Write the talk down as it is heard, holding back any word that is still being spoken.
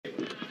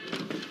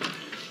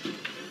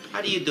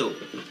How do you do?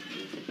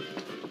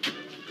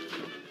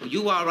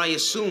 You are, I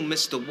assume,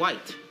 Mr.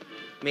 White.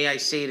 May I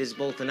say it is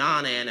both an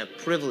honor and a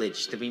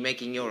privilege to be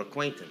making your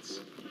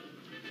acquaintance.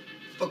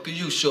 Fuck are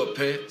you, short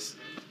pants?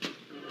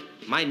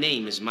 My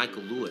name is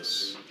Michael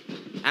Lewis.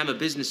 I'm a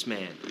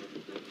businessman.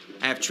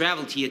 I have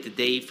traveled here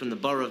today from the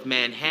borough of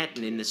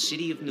Manhattan in the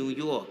city of New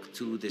York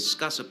to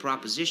discuss a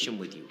proposition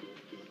with you.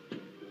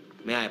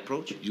 May I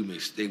approach? You may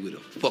stay where the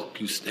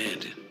fuck you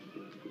standing.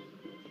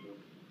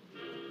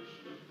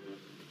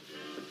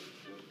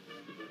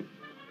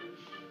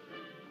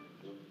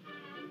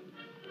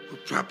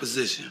 What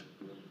proposition?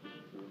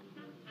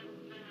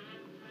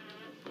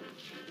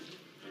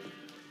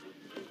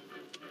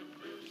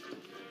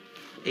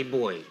 A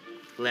boy,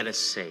 let us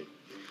say,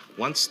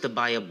 wants to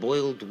buy a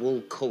boiled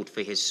wool coat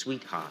for his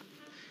sweetheart.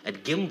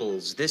 At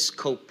Gimbel's, this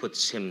coat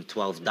puts him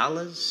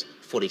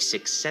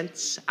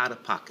 $12.46 out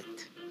of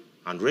pocket.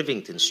 On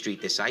Rivington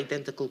Street, this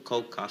identical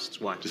coat costs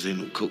what? This ain't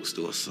no coat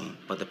store, son.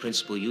 But the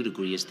principle you'd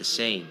agree is the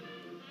same.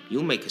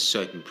 You make a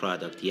certain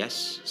product,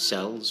 yes,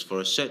 sells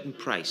for a certain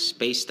price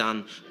based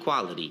on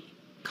quality,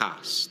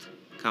 cost,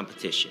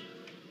 competition.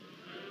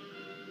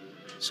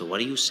 So what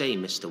do you say,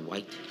 Mr.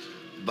 White?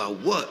 About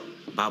what?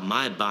 About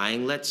my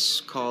buying,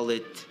 let's call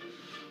it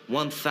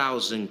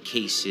 1,000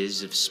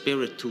 cases of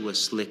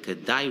spirituous liquor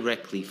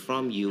directly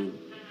from you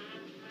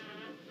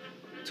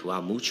to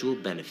our mutual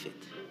benefit.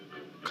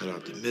 Cut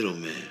out the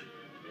middleman.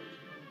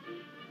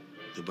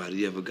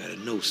 Nobody ever got to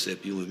know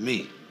except you and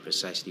me.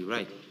 Precisely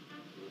right.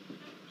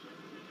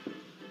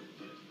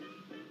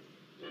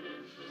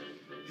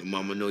 Your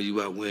mama know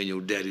you out wearing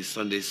your daddy's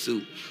Sunday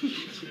suit?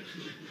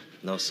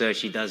 No, sir,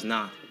 she does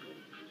not.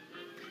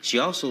 She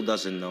also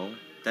doesn't know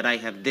that I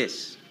have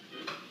this.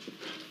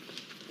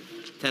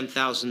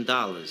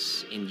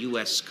 $10,000 in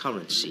U.S.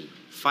 currency,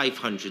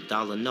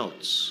 $500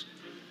 notes.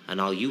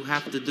 And all you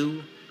have to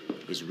do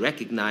is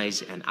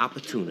recognize an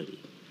opportunity.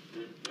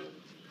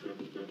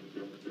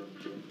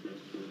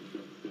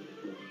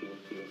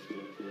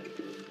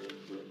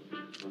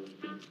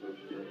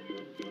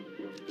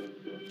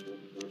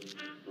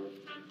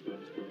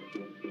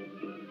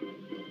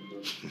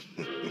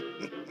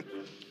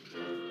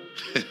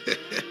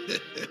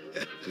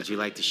 Would you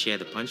like to share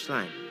the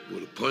punchline? Well,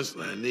 the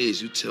punchline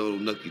is you tell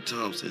old Nucky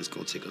Thompson it's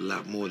gonna take a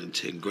lot more than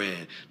 10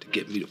 grand to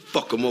get me to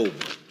fuck him over.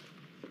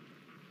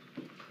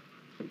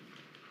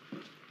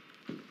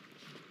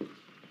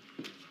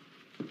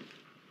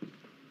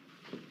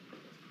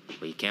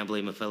 Well, you can't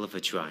blame a fella for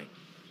trying.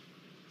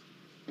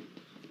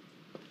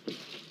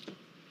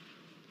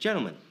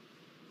 Gentlemen.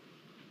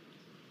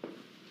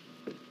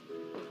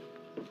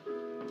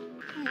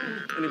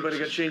 Anybody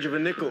got change of a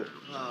nickel?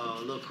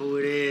 Oh, look who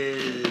it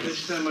is.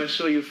 This time I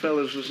saw you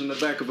fellas was in the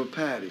back of a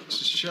paddy.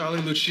 This is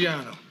Charlie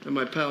Luciano. And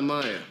my pal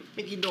Meyer.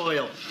 Mickey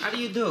Doyle. How do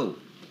you do?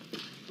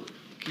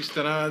 Chi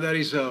starà a dare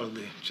I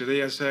soldi? Ci devi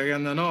essere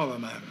Gannanola,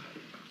 man.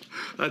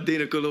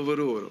 Adina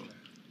Colovaroro.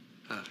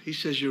 He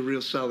says you're a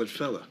real solid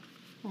fella.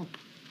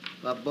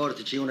 Va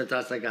portaci una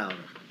tazza cauda.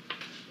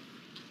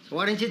 So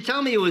why didn't you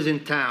tell me you was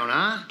in town,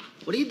 huh?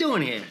 What are you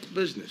doing here?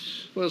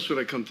 Business. Why else would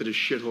I come to this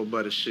shithole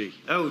by the sea?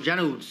 Oh,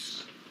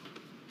 Janusz.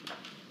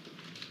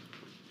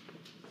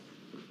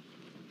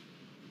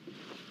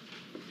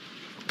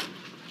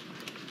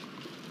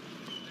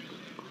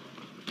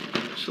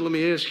 So let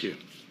me ask you,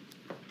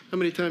 how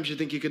many times you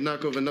think you could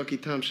knock over Nucky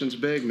Thompson's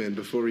bagman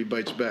before he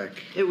bites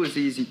back? It was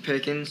easy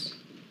pickings.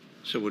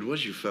 So what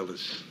was you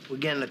fellas? We're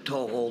getting a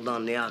toehold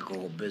on the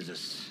alcohol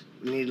business.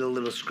 We need a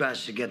little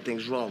scratch to get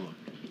things rolling.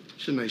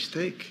 It's a nice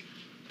take.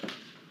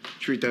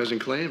 3,000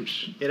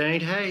 clams. It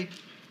ain't hay.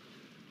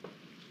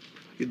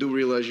 You do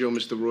realize you owe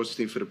Mr.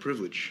 Rothstein for the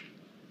privilege.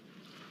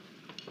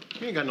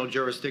 You ain't got no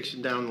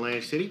jurisdiction down in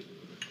Atlantic City.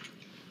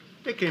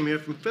 They came here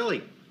from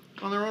Philly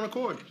on their own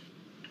accord.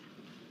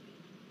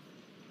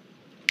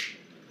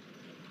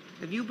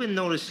 Have you been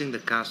noticing the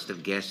cost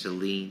of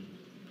gasoline?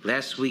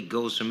 Last week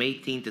goes from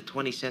 18 to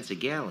 20 cents a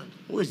gallon.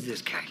 Who is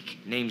this kike?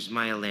 Name's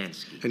Meyer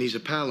Lansky. And he's a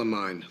pal of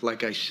mine,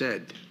 like I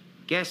said.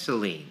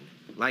 Gasoline,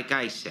 like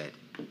I said.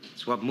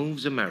 It's what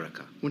moves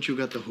America. Once you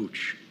got the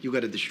hooch, you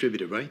got to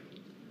distribute it, right?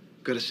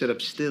 Got to set up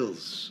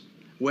stills,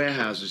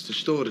 warehouses to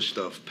store the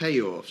stuff,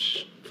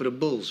 payoffs for the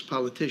bulls,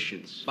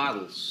 politicians.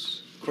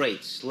 Bottles,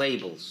 crates,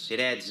 labels, it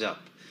adds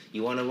up.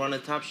 You want to run a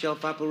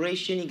top-shelf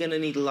operation, you're going to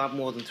need a lot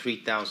more than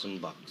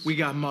 $3,000. We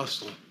got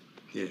muscle.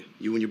 Yeah,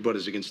 you and your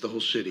brothers against the whole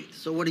city.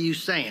 So what are you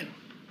saying?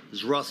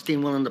 Is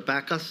Rothstein willing to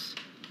back us?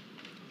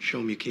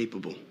 Show him you're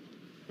capable.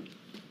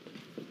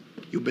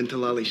 You been to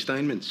Lolly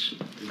Steinman's?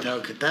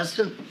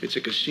 Delicatessen? It's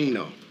a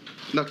casino.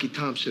 Nucky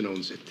Thompson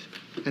owns it.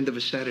 End of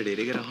a Saturday,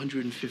 they got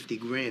 150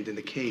 grand in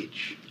the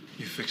cage.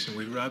 You fixing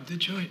we robbed the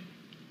joint?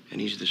 And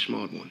he's the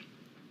smart one.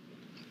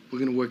 We're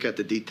gonna work out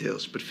the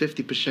details, but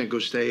 50%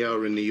 goes to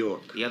AR in New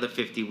York. The other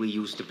 50 we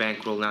use to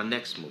bankroll our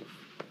next move.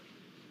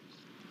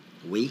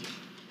 We?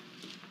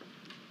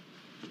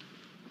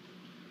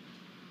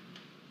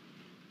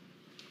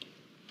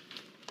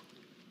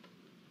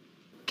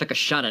 Took a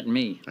shot at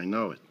me. I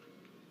know it.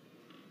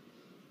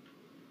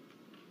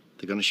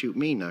 They're gonna shoot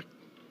me, Nuck.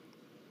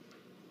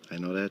 I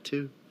know that,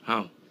 too.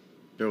 How?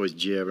 You're always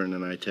jabbering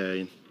in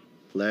Italian,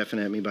 laughing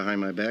at me behind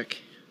my back,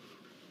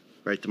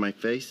 right to my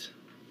face.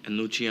 And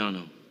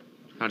Luciano,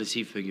 how does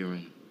he figure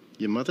in?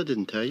 Your mother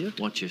didn't tell you?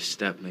 Watch your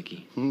step,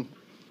 Mickey.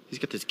 He's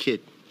got this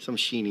kid, some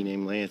sheeny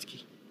named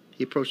Lansky.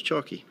 He approached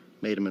Chalky,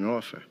 made him an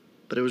offer.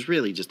 But it was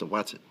really just a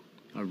what's it.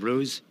 A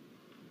ruse?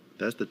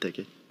 That's the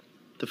ticket.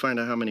 To find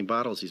out how many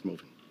bottles he's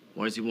moving.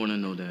 Why does he want to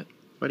know that?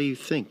 Why do you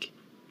think?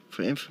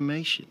 For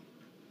information.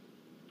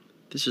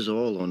 This is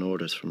all on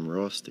orders from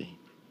Rothstein.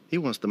 He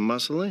wants to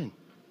muscle in,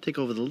 take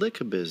over the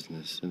liquor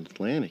business in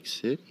Atlantic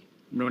City.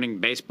 Ruining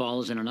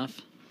baseball isn't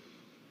enough?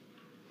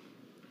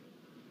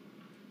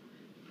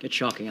 Get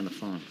Chalky on the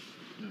phone.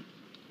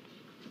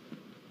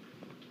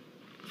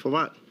 For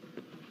what?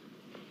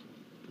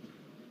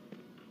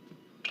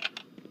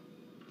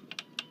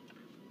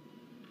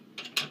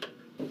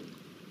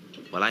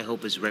 Well, I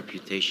hope his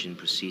reputation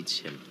precedes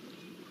him.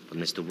 But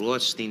Mr.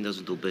 Rothstein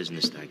doesn't do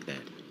business like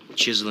that.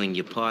 Chiseling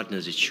your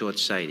partners is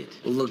short-sighted.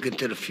 We'll look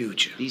into the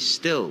future. These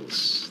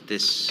stills,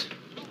 this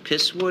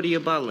piss water you're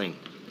bottling.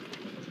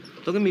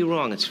 Don't get me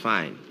wrong, it's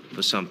fine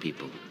for some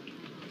people.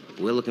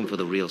 We're looking for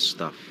the real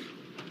stuff.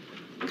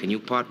 Can you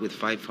part with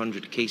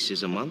 500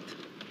 cases a month?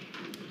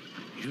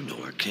 You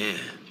know I can,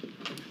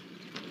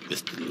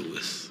 Mr.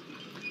 Lewis.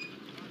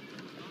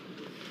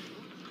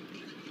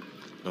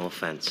 No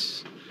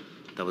offense.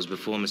 That was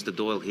before Mr.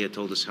 Doyle here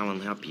told us how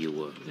unhappy you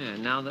were. Yeah,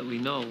 now that we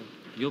know,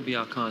 you'll be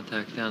our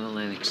contact down in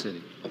Atlantic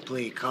City. I'll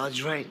play your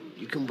cards right.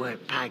 You can buy a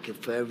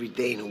packet for every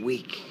day in a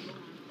week.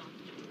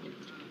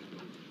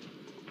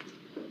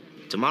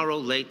 Tomorrow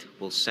late,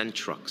 we'll send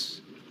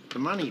trucks. The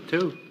money,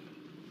 too.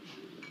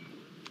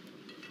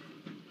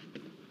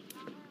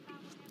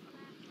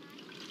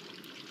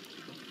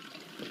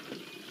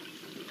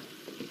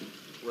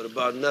 What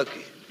about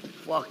Nucky?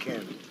 Fuck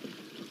him.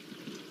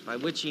 By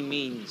which he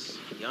means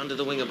you're under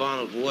the wing of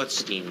Arnold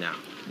Rothstein now.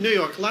 New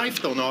York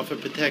Life don't offer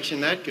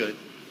protection that good.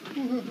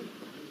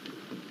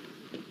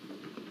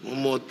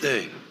 One more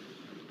thing.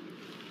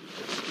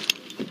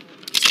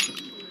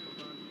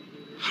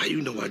 How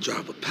you know I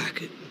drop a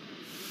packet?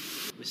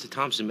 Mr.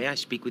 Thompson, may I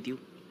speak with you?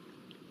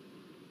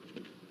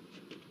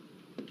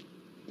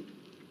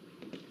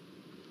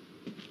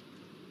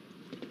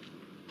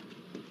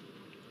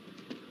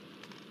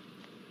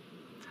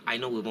 I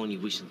know we've only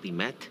recently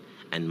met,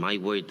 and my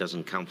word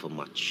doesn't count for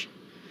much.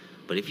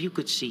 But if you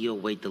could see your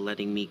way to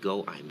letting me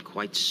go, I'm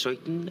quite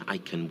certain I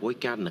can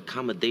work out an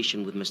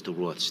accommodation with Mr.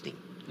 Rothstein.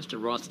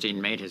 Mr.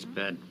 Rothstein made his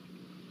bed.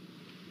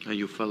 Now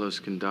you fellas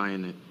can die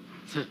in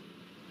it.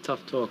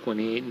 Tough talk when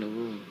he ain't in the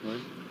room,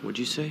 right? What'd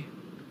you say?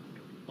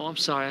 Oh, I'm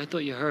sorry. I thought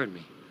you heard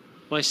me.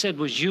 What I said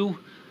was you,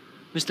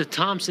 Mr.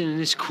 Thompson, and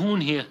this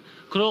coon here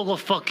could all go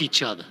fuck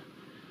each other.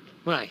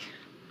 Right.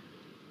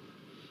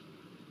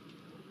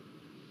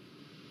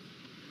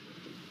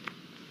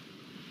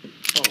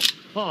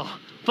 Oh,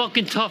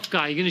 fucking tough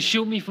guy. You gonna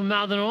shoot me for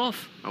mouthing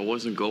off? I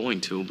wasn't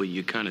going to, but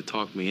you kind of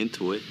talked me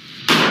into it.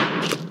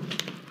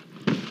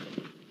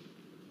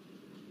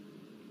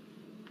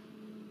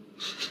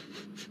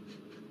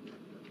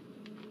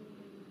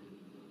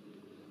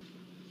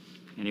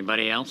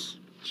 Anybody else?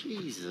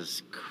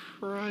 Jesus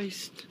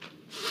Christ.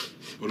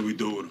 What do we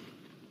do with him?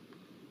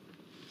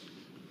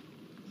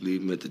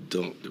 Leave him at the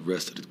dump, the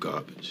rest of the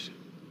garbage.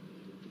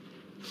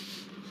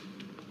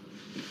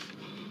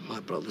 My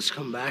brothers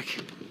come back.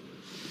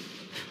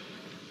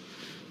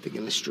 They're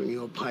gonna string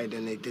you up higher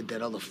than they did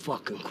that other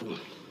fucking coon.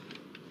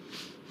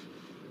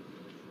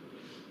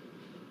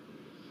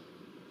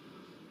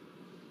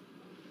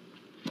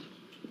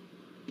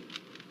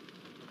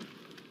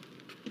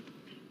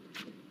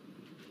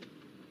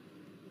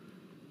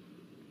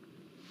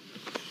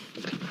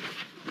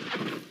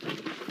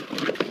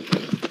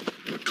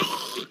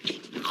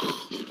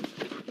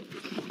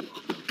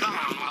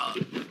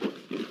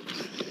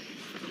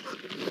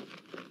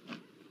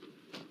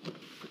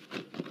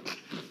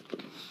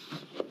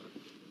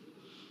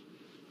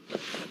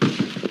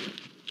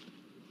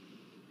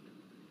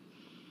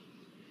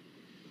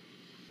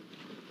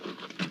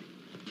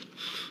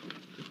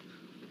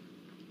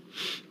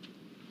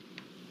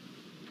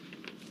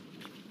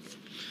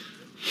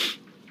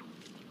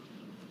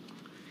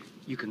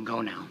 You can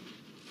go now.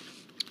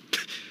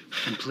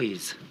 And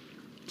please,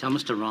 tell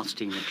Mr.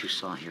 Rothstein what you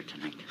saw here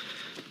tonight.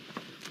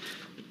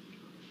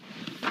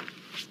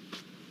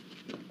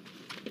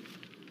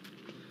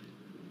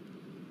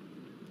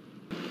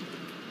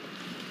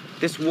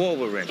 This war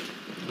we're in.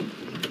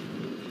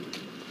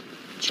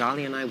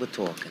 Charlie and I were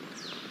talking.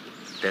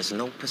 There's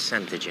no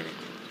percentage in it.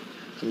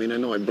 I mean, I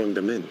know I brung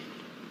them in.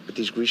 But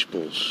these grease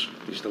balls,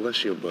 these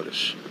D'Alessio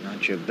brothers.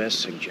 Not your best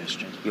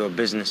suggestion. You're a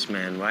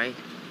businessman, right?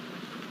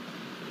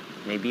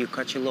 Maybe you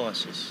cut your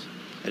losses.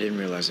 I didn't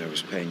realize I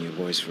was paying you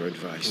boys for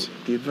advice.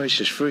 The advice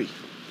is free.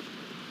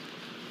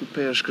 You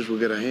pay us because we'll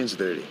get our hands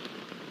dirty.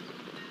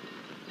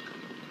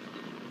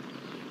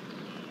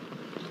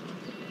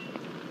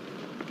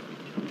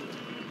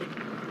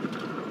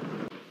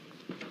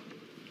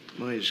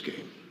 Meyer's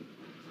game.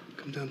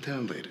 Come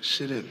downtown later.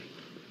 Sit in.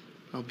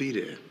 I'll be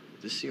there.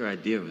 This your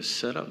idea of a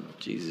setup?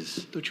 Jesus.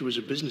 I thought you was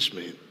a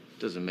businessman.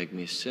 Doesn't make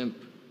me a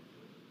simp.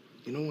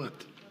 You know what?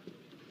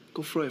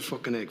 Go fry a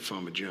fucking egg,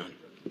 Farmer John.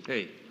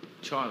 Hey,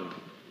 Charlie.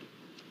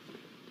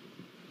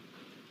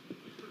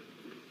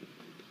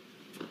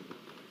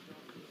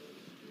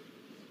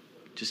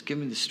 Just give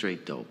me the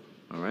straight dope,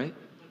 all right?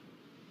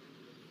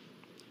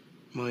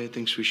 Meyer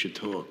thinks we should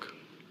talk.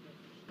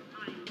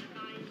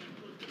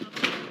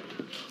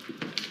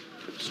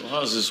 So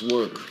how's this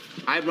work?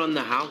 I run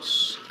the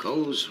house,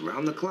 goes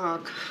round the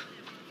clock.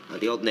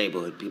 The old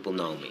neighborhood, people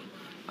know me.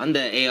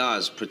 Under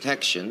AR's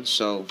protection,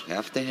 so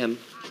after him.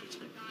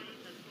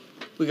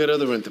 We got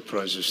other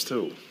enterprises,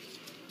 too.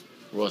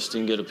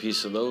 Rothstein get a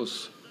piece of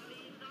those?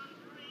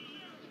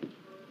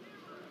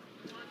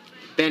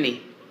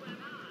 Benny,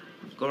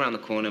 go around the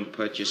corner and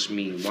purchase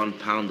me 1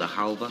 pound of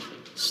halva.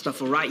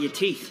 Stuff will rot your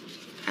teeth.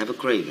 Have a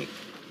craving.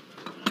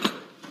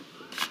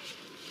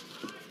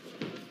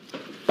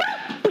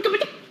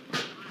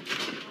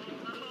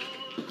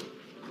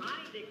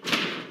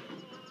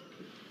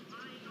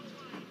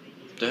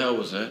 The hell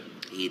was that?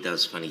 He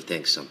does funny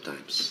things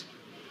sometimes.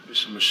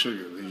 It's a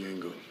Masuya,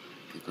 Liengo.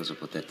 Che cosa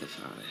potete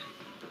fare?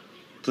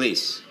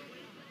 Please.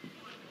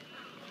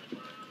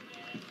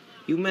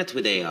 You met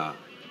with AR.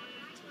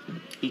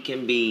 He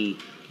can be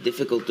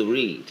difficult to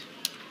read.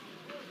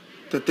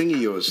 That thing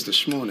of yours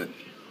this morning.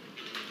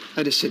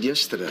 I just said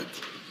yes to that.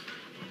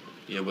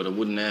 Yeah, but I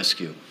wouldn't ask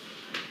you.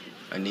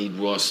 I need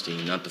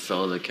Rothstein, not the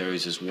fella that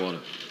carries his water.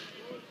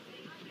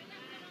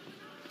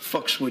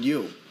 Fucks with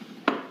you.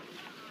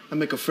 I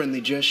make a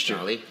friendly gesture.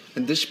 Charlie?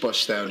 And this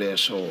bust-out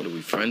asshole. What, are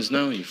we friends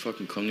now? You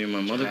fucking come near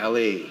my mother?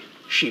 Allie,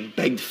 she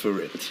begged for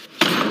it.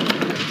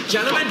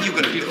 Gentlemen, you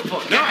gonna be the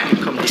fuck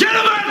No!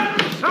 Gentlemen!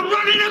 I'm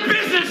running a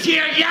business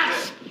here,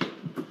 yes!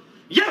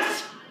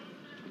 Yes!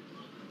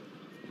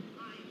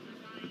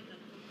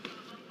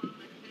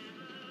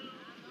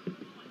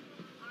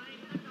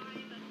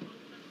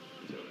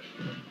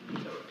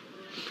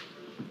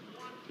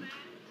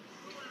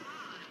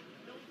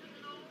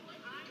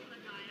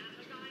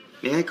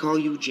 May I call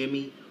you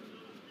Jimmy?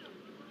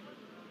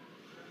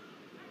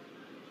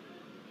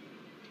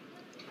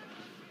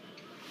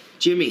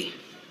 Jimmy,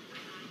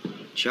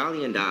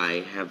 Charlie and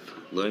I have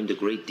learned a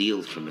great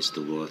deal from Mr.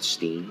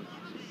 Rothstein,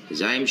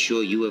 as I am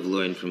sure you have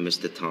learned from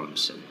Mr.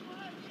 Thompson.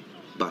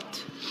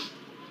 But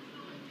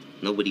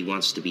nobody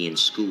wants to be in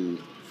school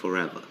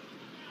forever.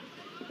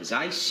 As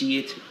I see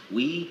it,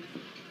 we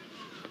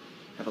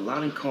have a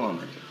lot in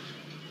common.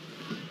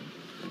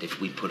 And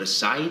if we put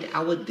aside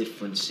our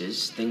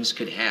differences, things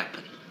could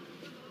happen.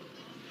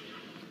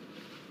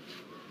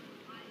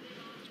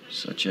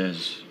 Such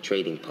as?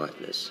 Trading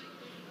partners.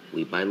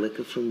 We buy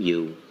liquor from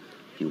you,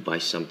 you buy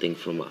something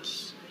from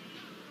us.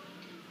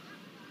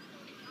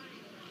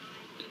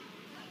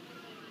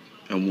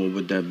 And what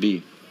would that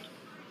be?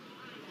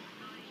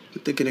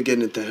 We're thinking of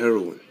getting into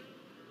heroin.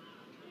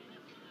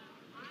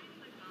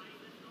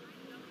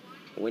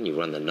 When you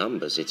run the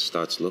numbers, it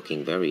starts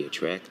looking very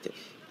attractive.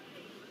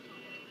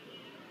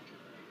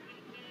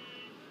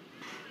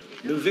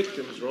 New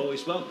victims are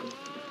always welcome.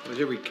 Why's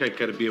every kid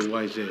gotta be a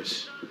wise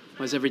ass?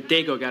 Why's every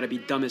dago gotta be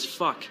dumb as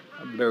fuck?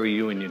 I'll bury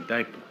you in your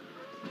diaper.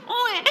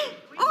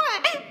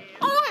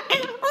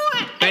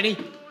 Benny?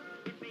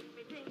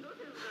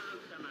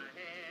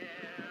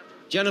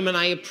 Gentlemen,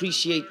 I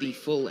appreciate the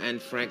full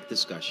and frank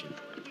discussion.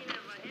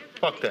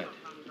 Fuck that.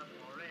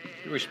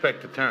 You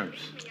respect the terms.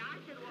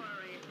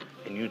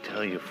 And you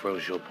tell you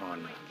froze your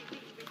partner.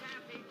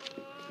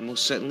 I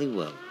most certainly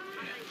will.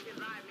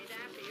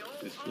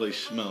 This place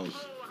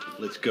smells.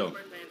 Let's go.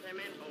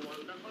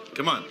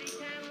 Come on.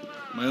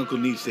 My uncle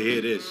needs to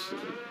hear this.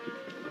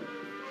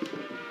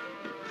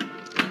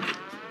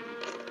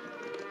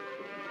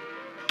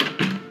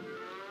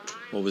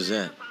 What was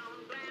that?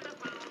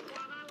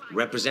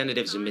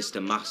 Representatives of Mr.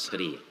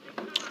 Masseria.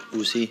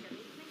 Who's he?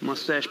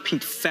 Mustache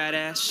Pete fat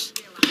ass.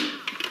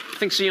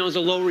 Thinks he owns the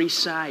Lower East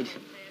Side.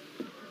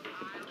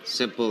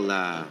 Simple,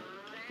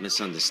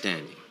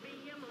 misunderstanding.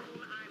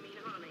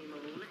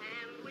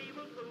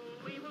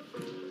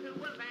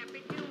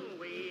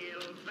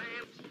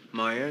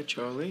 Meyer,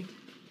 Charlie,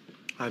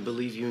 I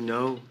believe you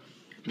know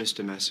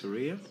Mr.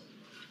 Masseria?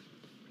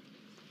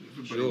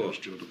 Everybody knows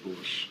Joe the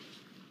boss.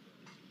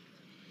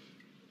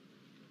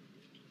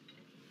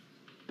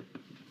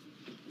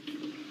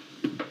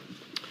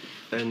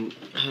 And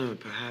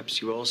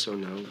perhaps you also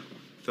know,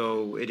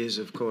 though it is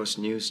of course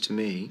news to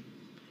me,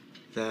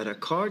 that a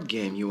card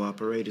game you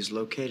operate is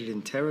located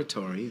in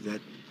territory that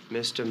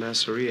Mr.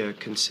 Masseria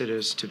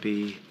considers to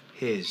be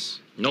his.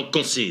 Not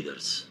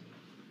considers.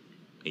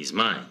 It's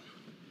mine.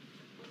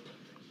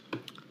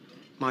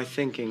 My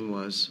thinking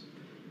was,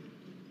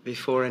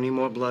 before any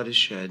more blood is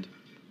shed,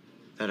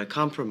 that a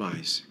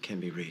compromise can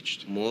be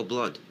reached. More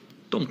blood?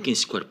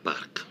 Tompkins Square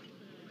Park.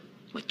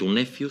 My two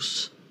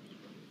nephews.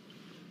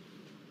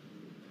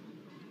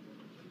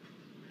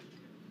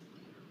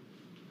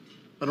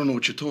 I don't know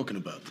what you're talking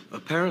about.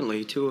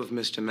 Apparently, two of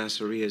Mr.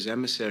 Masseria's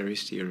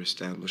emissaries to your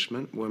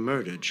establishment were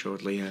murdered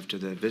shortly after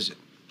their visit.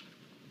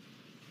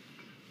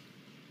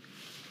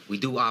 We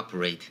do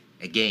operate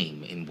a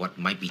game in what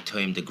might be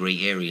termed a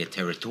gray area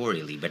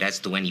territorially, but as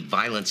to any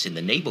violence in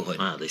the neighborhood...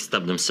 Ah, they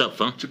stabbed themselves,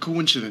 huh? It's a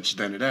coincidence,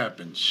 then. It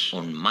happens.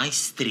 On my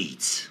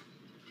streets.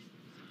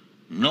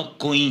 No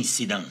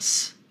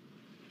coincidence.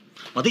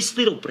 But this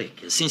little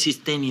prick, since he's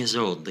 10 years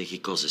old, he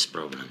causes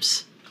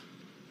problems.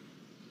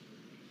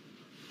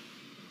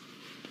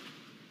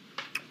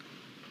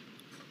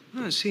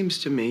 Well, it seems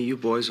to me you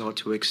boys ought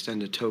to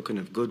extend a token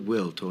of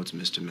goodwill towards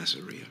Mr.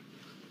 Masseria.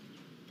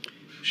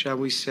 Shall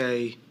we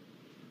say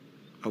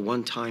a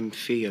one-time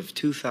fee of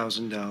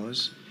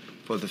 $2,000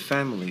 for the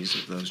families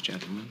of those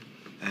gentlemen,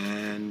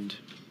 and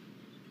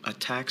a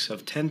tax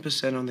of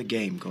 10% on the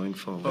game going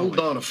forward? Hold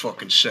on a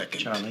fucking second.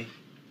 Charlie.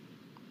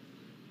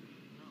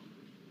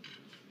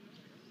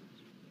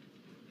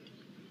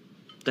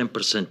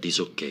 $10% is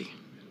okay.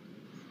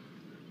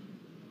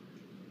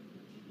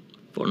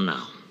 For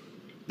now.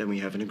 Then we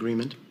have an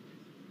agreement.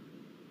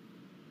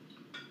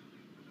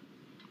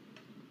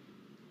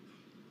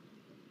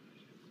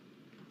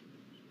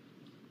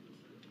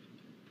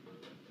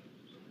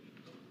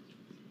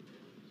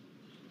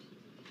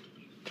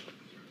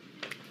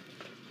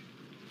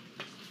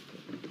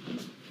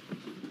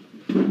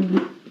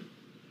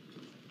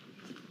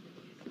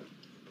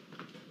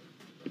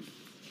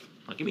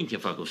 Ma che minchia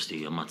fa con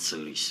sti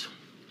ammazzaristi?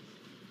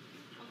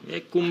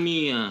 E con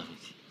mia,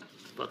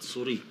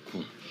 pazzo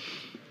ricco.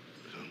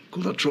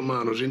 Con l'altro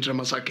mano, senza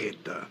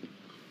masacchetta.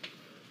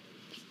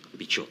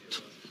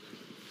 Picciotto.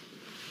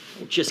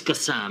 Non c'è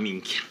scassà,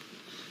 minchia.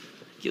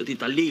 Io ti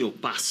taglio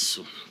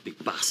passo,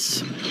 big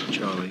passo.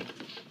 Charlie.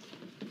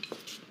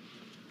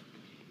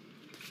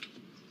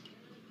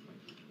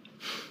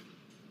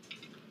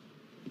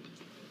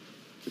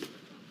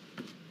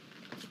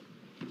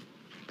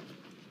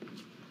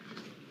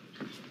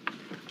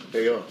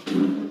 Hey, yo.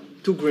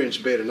 $2 grand's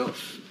bad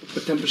enough.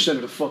 But 10%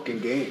 of the fucking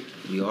game.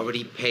 We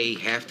already pay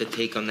half the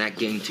take on that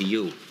game to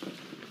you.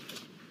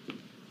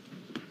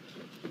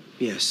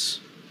 Yes.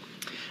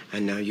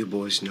 And now you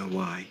boys know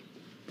why.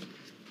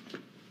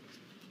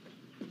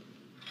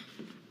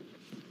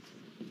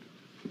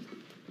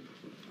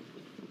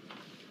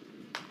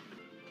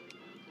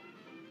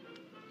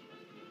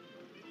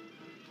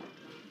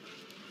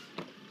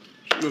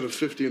 Another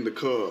 50 in the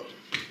car.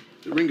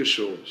 The ringer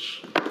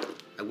shows.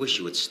 I wish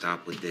you would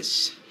stop with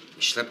this.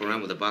 You schlep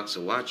around with a box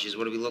of watches,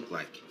 what do we look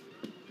like?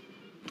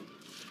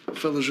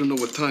 Fellas don't know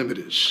what time it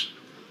is.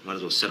 Might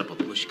as well set up a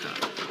push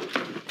cart.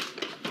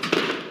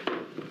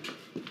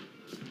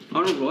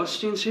 Arnold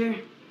Rothstein's here?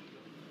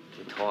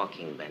 We're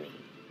talking, Benny.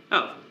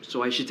 Oh,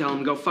 so I should tell him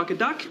to go fuck a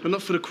duck?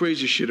 Enough of the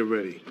crazy shit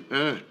already,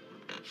 huh?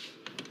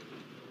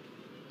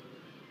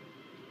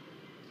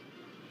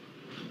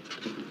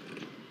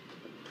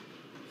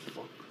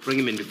 Bring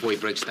him in before he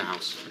breaks the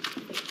house.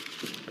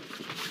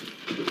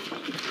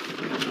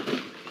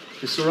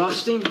 Mr.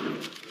 Rothstein?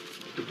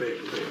 The bag.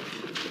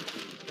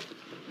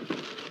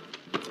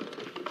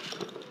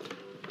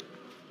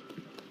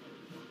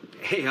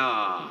 Hey,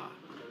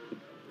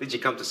 did you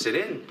come to sit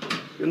in?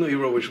 You know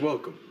you're always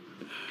welcome.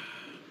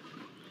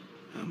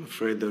 I'm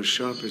afraid those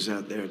sharpers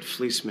out there would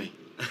fleece me.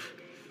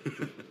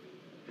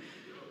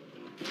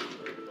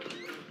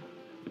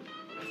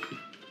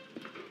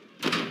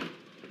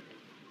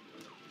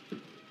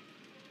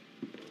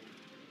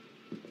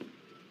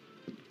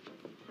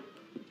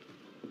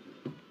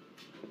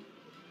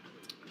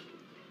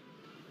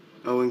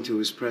 Owing to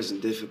his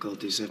present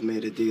difficulties, I've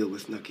made a deal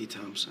with Nucky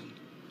Thompson.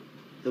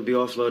 He'll be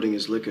offloading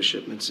his liquor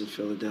shipments in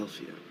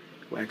Philadelphia.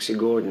 Waxy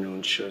Gordon will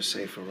ensure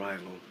safe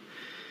arrival.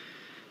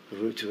 The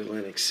route to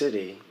Atlantic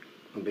City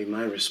will be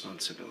my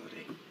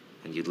responsibility.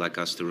 And you'd like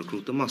us to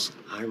recruit the muscle?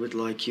 I would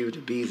like you to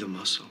be the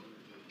muscle.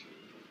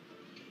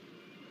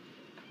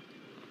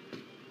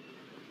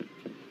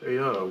 Hey,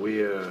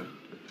 we,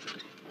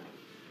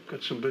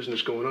 got some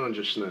business going on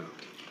just now.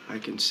 I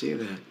can see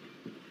that.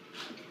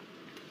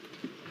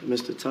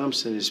 Mr.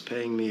 Thompson is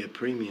paying me a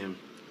premium.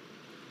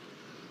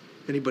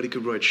 Anybody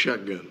could ride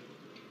shotgun.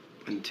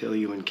 Until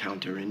you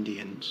encounter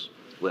Indians.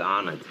 We're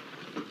honored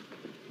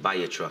by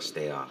your trust,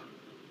 they are.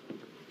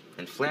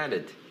 And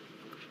flattered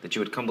that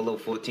you would come below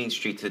 14th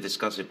Street to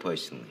discuss it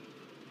personally.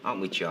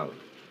 Aren't we, Charlie?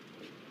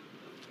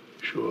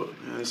 Sure.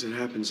 As it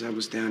happens, I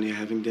was down here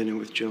having dinner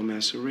with Joe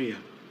Masseria,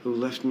 who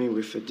left me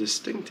with a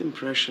distinct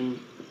impression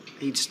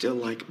he'd still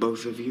like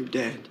both of you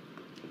dead.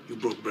 You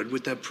broke bread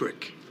with that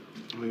prick.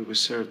 We were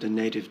served a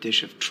native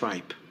dish of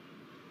tripe,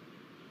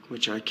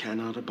 which I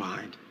cannot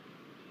abide.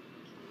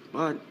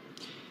 But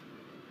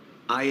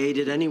I ate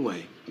it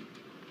anyway,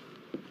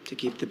 to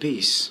keep the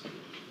peace.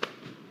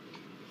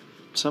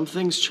 Some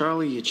things,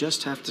 Charlie, you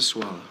just have to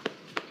swallow.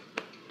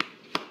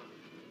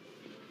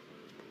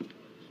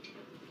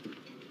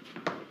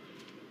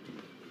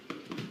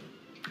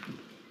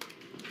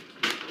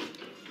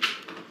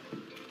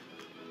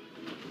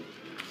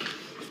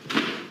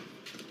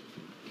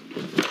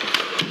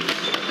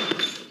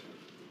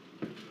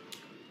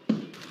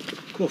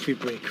 Coffee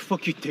break.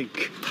 Fuck you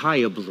think?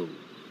 Tire blew.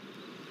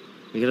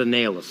 We got a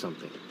nail or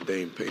something.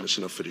 They ain't paying us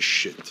enough for this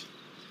shit.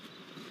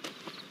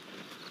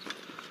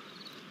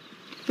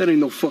 That ain't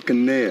no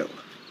fucking nail.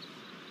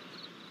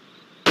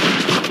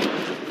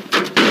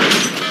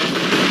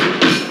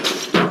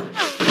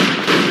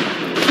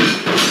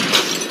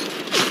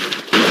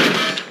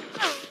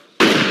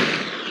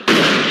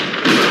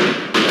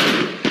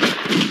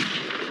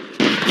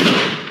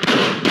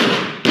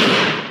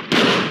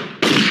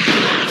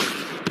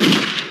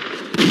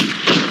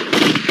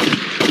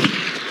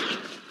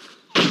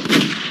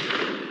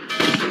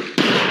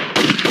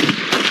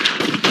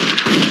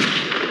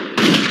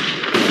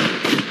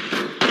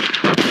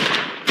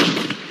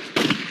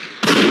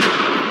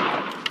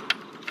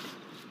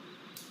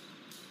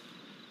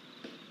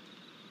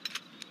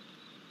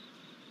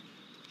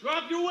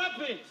 Drop your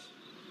weapons!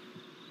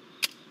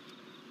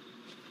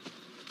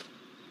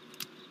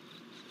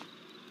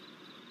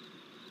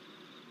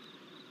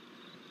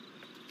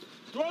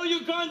 Throw your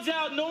guns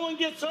out, no one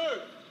gets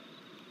hurt.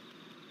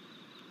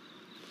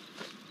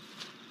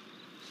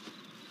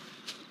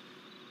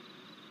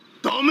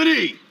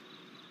 Dominique!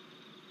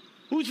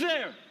 Who's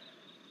there?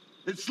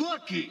 It's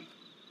Lucky.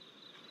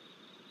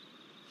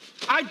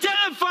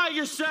 Identify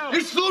yourself!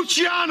 It's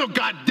Luciano,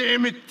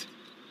 goddammit!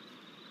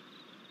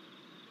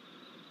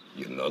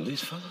 You know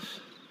these fellas?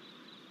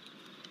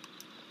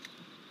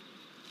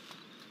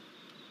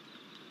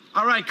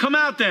 All right, come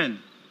out then.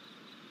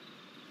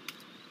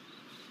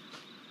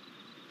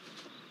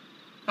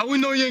 How we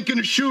know you ain't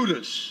gonna shoot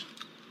us?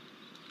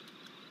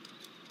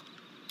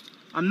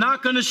 I'm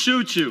not gonna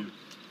shoot you.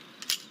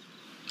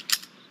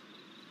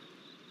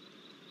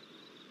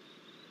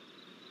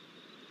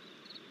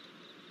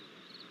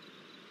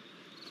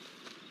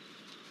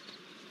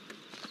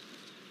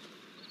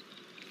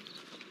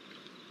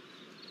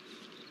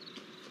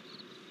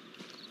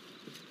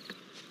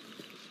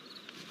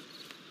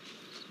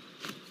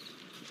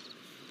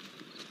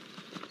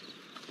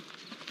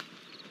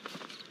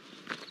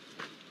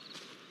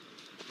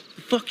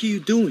 What the fuck are you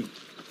doing?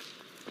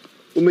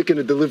 We're making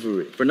a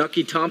delivery. For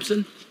Nucky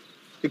Thompson?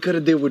 We cut a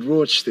deal with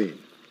Rothstein.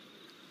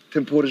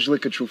 Tim Porter's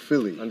Liquor True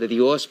Philly. Under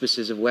the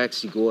auspices of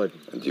Waxy Gordon.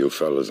 And you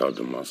fellas are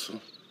the muscle?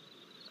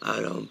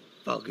 I don't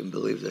fucking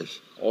believe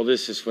this. All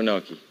this is for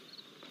Nucky.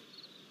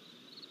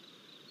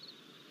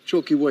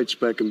 Chalky White's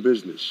back in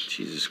business.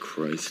 Jesus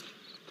Christ.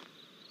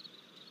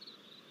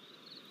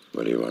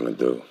 What do you want to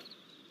do?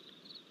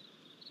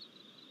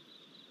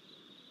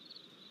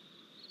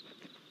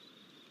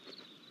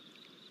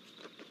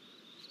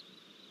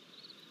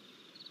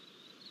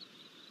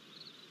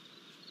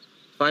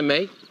 If I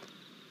may.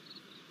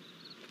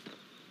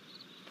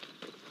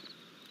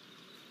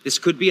 This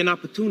could be an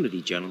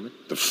opportunity, gentlemen.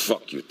 The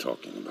fuck you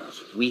talking about?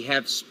 We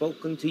have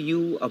spoken to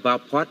you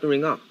about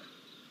partnering up.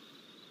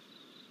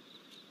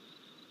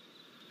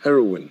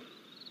 Heroin.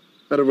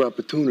 Better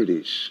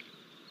opportunities.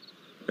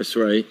 That's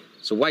right.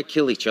 So why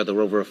kill each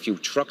other over a few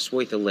trucks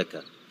worth of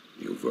liquor?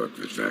 You've worked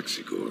with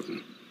Waxy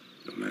Gordon.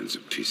 The man's a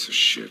piece of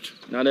shit.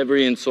 Not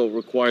every insult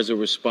requires a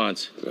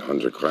response. The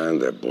 100 grand,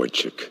 that boy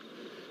chick.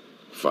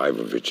 5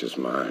 of which is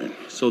mine.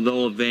 So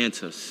they'll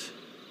advance us.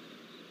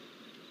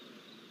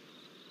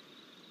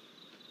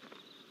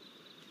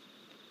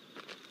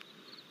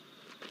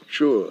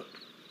 Sure.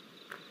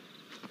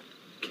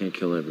 Can't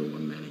kill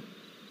everyone, Manny.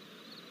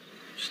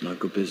 It's not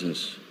good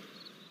business.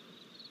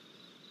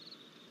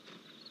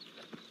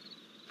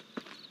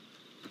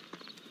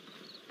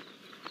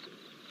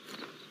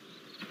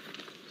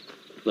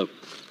 Look,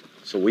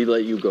 so we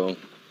let you go.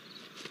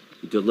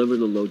 You deliver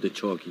the load to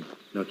Chalky.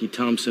 Nucky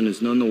Thompson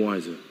is none the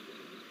wiser.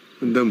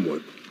 And then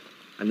what?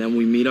 And then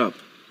we meet up,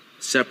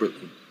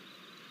 separately.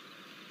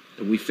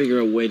 And we figure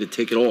a way to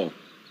take it all.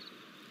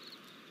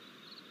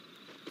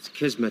 It's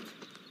kismet,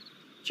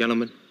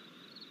 gentlemen.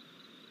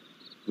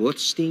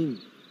 Rothstein,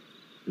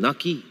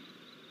 Nucky,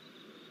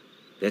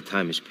 their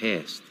time is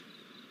past.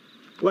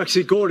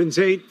 Waxy Gordon's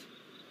ain't.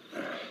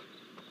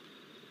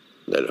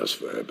 Let us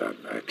worry about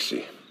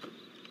Waxy.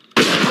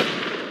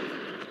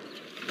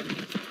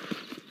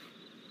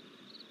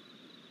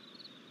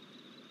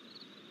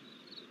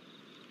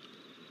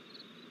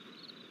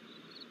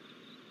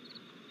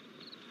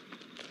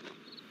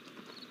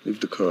 Leave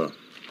the car.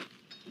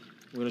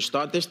 We're gonna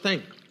start this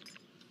thing.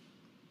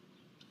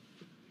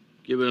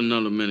 Give it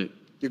another minute.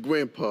 Your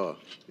grandpa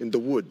in the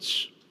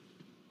woods.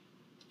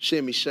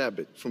 Sammy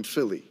Sabbath from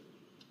Philly.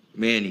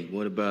 Manny,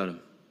 what about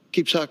him?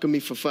 Keeps hocking me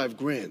for 5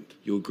 grand.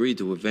 You agreed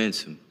to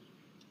advance him.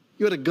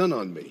 You had a gun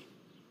on me.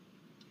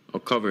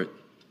 I'll cover it.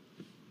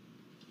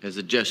 As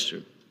a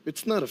gesture.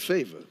 It's not a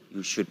favor.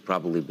 You should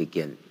probably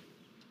begin.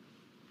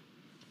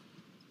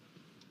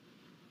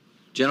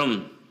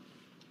 Gentlemen,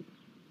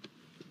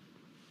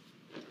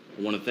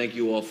 I want to thank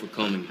you all for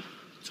coming.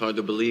 It's hard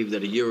to believe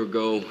that a year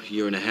ago,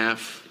 year and a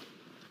half,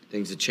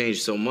 things have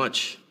changed so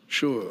much.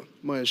 Sure.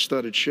 Meyer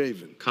started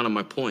shaving. Kind of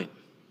my point.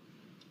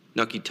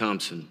 Nucky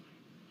Thompson,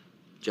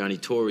 Johnny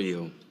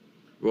Torrio,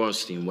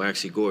 Rothstein,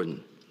 Waxy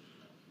Gordon.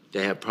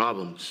 They have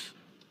problems.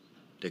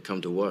 They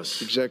come to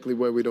us. Exactly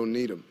why we don't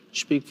need them.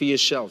 Speak for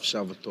yourself,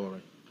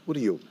 Salvatore. What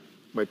are you,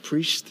 my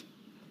priest?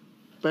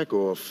 Back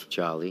off.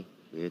 Charlie,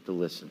 we're here to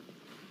listen.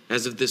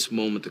 As of this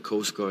moment, the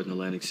Coast Guard in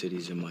Atlantic City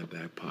is in my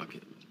back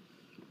pocket.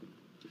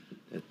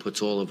 That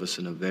puts all of us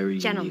in a very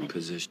unique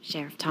position.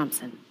 Sheriff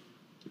Thompson.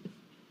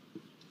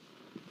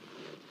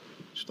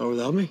 Start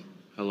without me?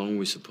 How long are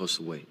we supposed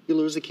to wait? You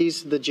lose the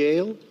keys to the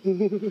jail?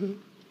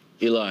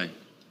 Eli,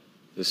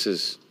 this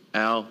is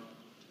Al,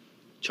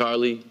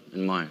 Charlie,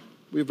 and Meyer.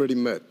 We've already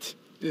met.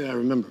 Yeah, I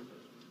remember.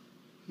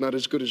 Not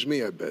as good as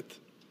me, I bet.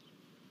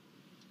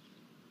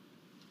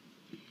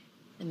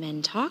 The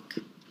men talk,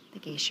 the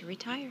geisha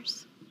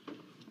retires.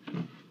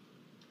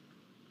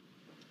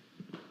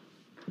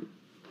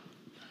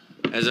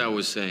 As I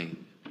was saying,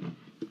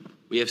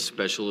 we have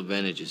special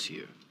advantages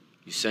here.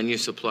 You send your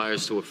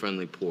suppliers to a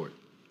friendly port.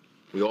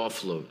 We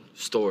offload,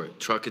 store it,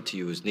 truck it to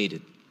you as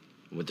needed.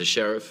 And with the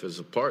sheriff as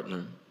a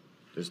partner,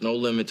 there's no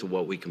limit to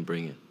what we can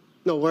bring in.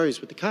 No worries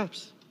with the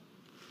cops.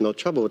 No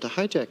trouble with the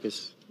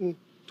hijackers.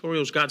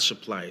 Torio's got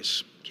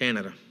supplies.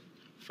 Canada.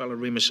 Fella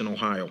Remus in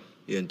Ohio.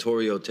 Yeah, and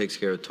Torrio takes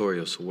care of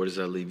Torrio, so where does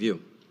that leave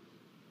you?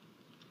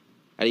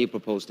 How do you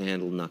propose to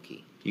handle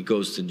Nucky? He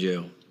goes to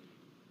jail.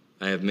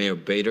 I have Mayor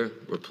Bader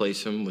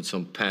replace him with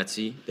some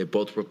patsy. They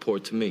both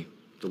report to me.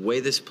 The way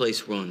this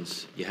place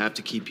runs, you have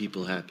to keep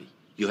people happy.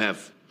 You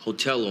have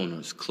hotel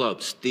owners,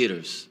 clubs,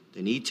 theaters.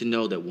 They need to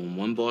know that when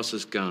one boss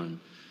is gone,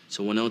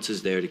 someone else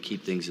is there to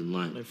keep things in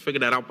line. I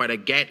figured that out by the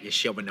gat you're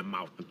shoving them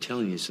out. I'm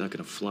telling you, it's not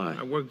gonna fly.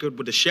 I work good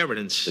with the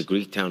Sheridans. The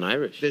Greektown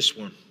Irish. This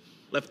one.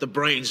 Left the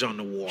brains on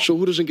the wall. So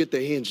who doesn't get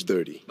their hands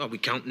dirty? Are we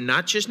counting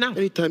notches now?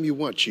 Anytime you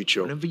want,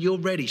 Chicho. Whenever you're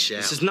ready, Sal.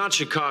 This is not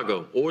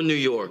Chicago or New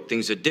York.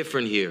 Things are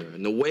different here.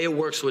 And the way it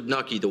works with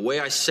Nucky, the way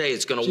I say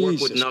it's gonna work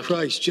with Nucky. Jesus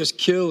Christ, just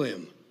kill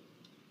him.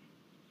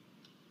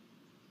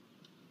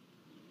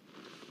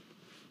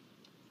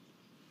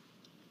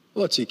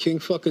 What's he, King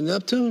fucking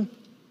Neptune?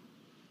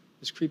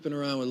 He's creeping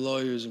around with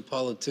lawyers and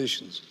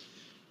politicians.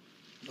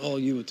 All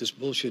you with this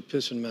bullshit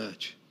pissing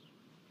match.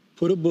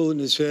 Put a bullet in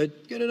his head,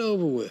 get it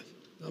over with.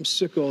 I'm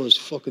sick of all this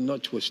fucking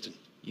nut twisting.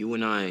 You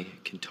and I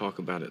can talk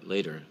about it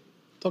later.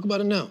 Talk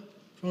about it now, in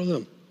front of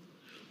them.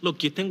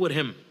 Look, you think with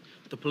him,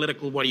 the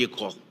political, what do you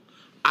call?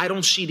 I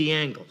don't see the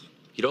angle.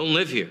 You don't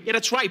live here. Yeah,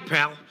 that's right,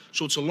 pal.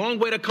 So it's a long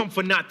way to come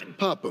for nothing.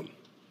 Pop him.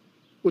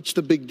 What's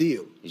the big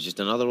deal? He's just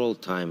another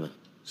old-timer.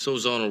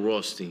 So's Arnold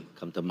Rothstein.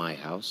 Come to my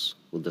house.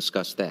 We'll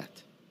discuss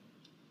that.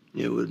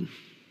 You would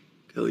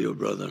kill your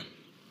brother.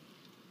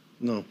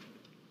 No.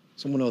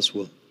 Someone else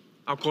will.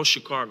 I'll call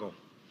Chicago.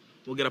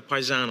 We'll get a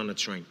paisan on the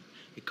train.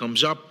 He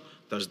comes up,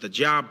 does the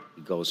job.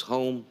 He goes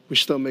home. We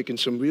start making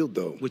some real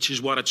dough. Which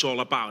is what it's all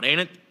about,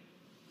 ain't it?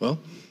 Well,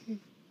 you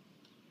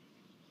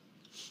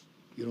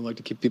don't like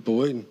to keep people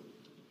waiting.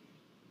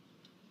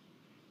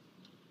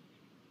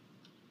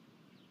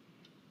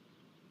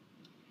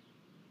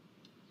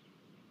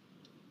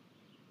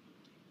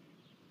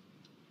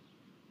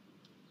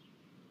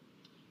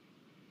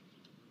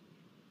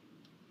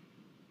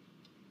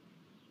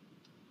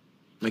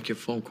 Make your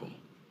phone call.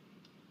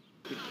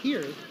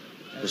 Here.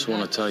 Just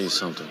want to tell you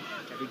something.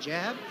 Every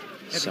jab.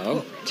 Every So,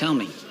 hook. tell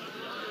me.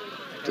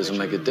 Doesn't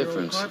make a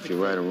difference if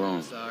you're right or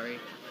wrong. Sorry.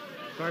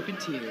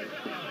 Carpentier.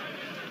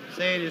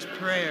 Say it as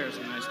prayers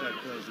when I start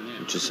closing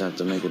in. You just have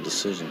to make a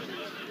decision.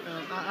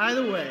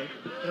 Either way,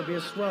 it'll be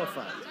a swell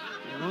fight.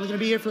 I'm only gonna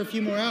be here for a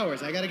few more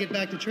hours. I gotta get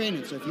back to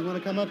training, so if you want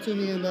to come up to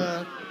me and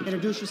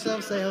introduce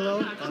yourself, say hello.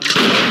 A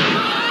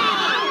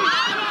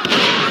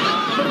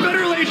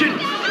federal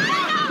agent!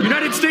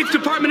 United States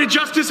Department of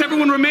Justice,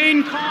 everyone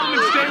remain calm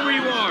and stay where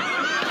you are.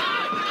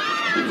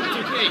 It's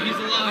okay, he's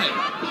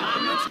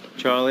alive.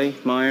 Charlie,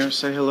 Meyer,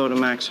 say hello to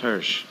Max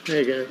Hirsch.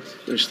 Hey, guys.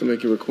 Nice to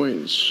make your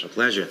acquaintance. A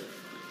pleasure.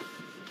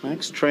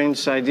 Max trained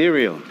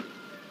Sidereal.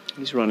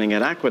 He's running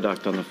at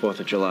Aqueduct on the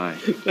 4th of July.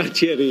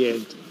 Not yet,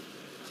 Ian.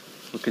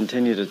 We'll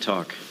continue to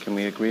talk. Can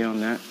we agree on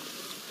that?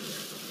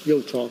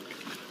 You'll talk.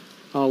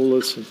 I'll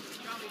listen.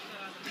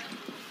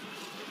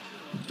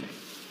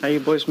 How you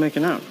boys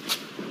making out?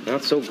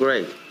 Not so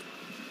great.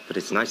 But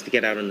it's nice to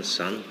get out in the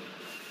sun.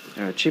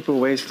 There are cheaper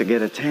ways to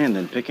get a tan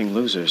than picking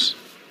losers.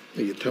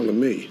 Hey, you're telling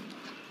me.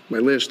 My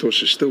last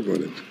horse is still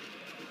running.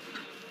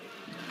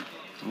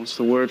 What's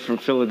the word from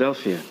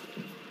Philadelphia?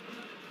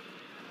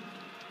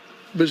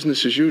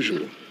 Business as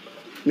usual.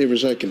 Near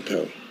as I can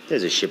tell.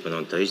 There's a shipment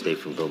on Thursday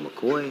from Bill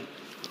McCoy.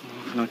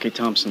 Nucky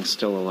Thompson's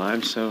still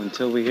alive, so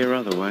until we hear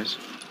otherwise.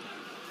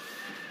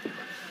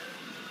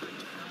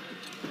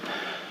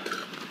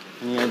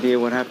 Any idea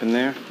what happened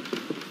there?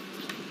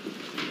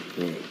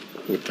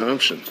 With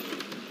Thompson.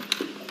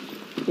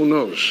 Who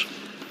knows?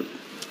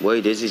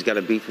 Word is he's got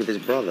a beef with his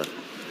brother.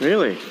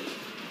 Really?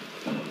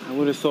 I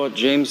would have thought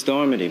James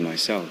Darmody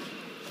myself.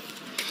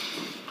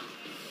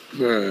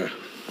 Nah.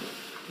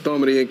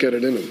 Darmody ain't got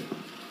it in him.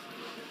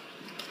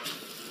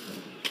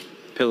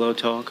 Pillow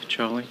talk,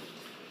 Charlie?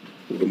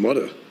 With the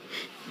mother.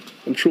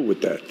 I'm true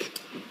with that.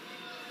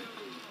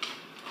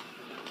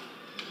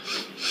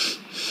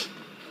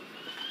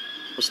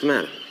 What's the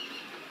matter?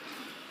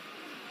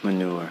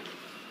 Manure.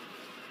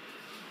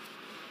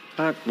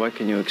 But what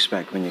can you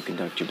expect when you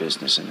conduct your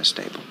business in a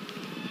stable?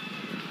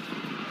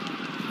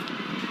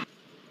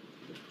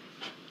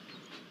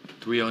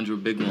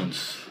 300 big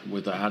ones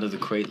with the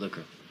out-of-the-crate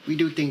liquor. We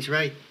do things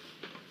right.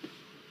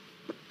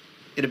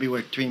 It'll be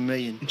worth $3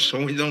 million.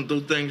 So we don't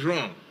do things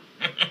wrong.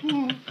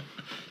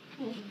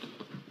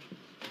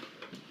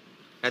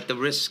 At the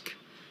risk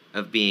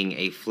of being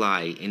a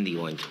fly in the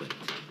ointment.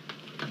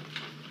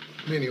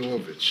 Manny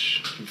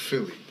Orvich in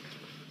Philly.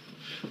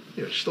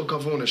 Yeah, still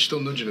Cavone is still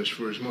nudging us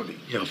for his money.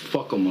 Yeah,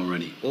 fuck him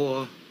already.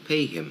 Or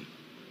pay him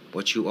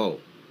what you owe.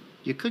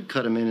 You could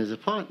cut him in as a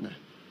partner.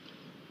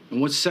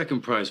 And what's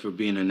second prize for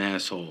being an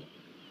asshole?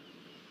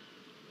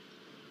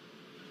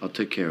 I'll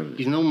take care of it.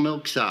 He's no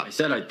milksop. I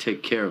said I'd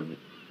take care of it.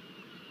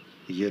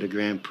 You're the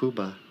grand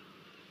poobah.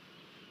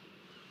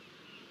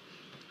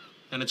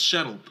 And it's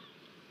settled.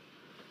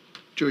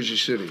 Jersey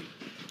City.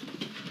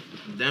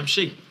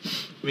 Dempsey?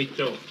 Me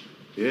too.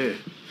 Yeah.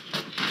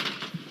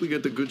 We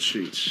got the good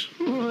seats.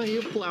 Oh,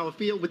 you plow a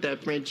field with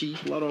that, Frenchie.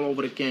 Blood all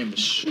over the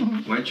canvas.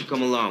 Why don't you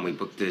come along? We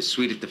booked the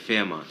suite at the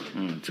Fairmont.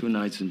 2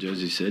 nights in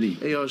Jersey City.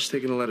 AR's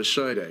taking a lot of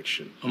side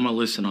action. I'm gonna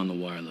listen on the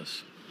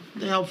wireless.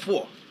 What the hell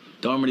for?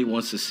 Darmody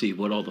wants to see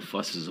what all the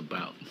fuss is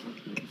about.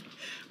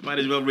 Might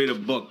as well read a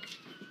book.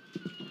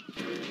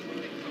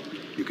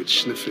 You could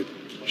sniff it,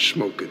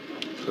 smoke it,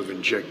 or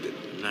inject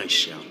it.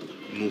 Nice, Sal.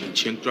 You moving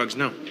chink drugs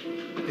now?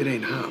 It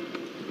ain't hop.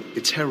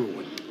 It's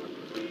heroin.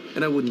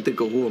 And I wouldn't think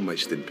a whore might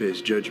stand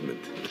pass judgment.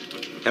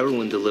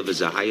 Heroin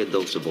delivers a higher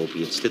dose of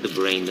opiates to the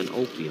brain than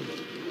opium,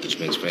 which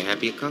makes for a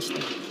happier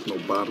customer. No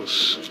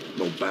bottles,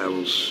 no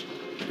barrels.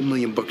 $1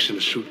 million in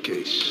a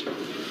suitcase.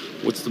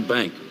 What's the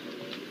bank?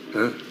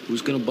 Huh?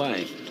 Who's gonna buy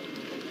it?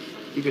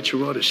 You got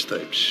your artist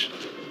types.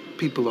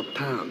 People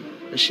uptown.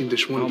 I seen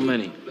this one. How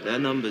many? Their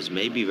numbers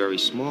may be very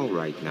small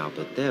right now,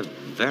 but they're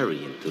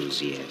very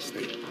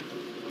enthusiastic.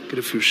 Get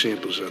a few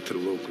samples out to the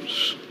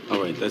locals.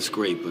 All right, that's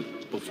great,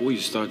 but before you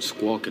start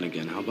squawking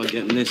again, how about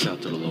getting this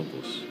out to the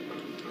locals?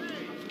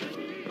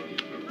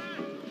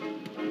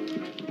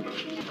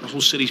 The whole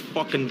city's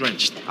fucking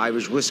drenched.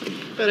 Irish whiskey.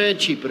 Better and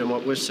cheaper than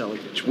what we're selling.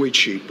 It's way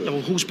cheaper. Yeah,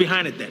 well, who's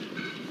behind it then?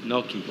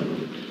 Nucky.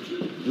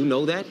 You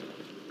know that?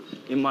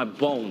 In my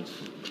bones.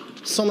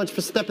 So much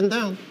for stepping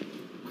down.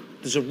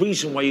 There's a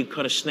reason why you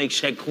cut a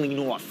snake's head clean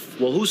off.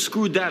 Well, who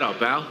screwed that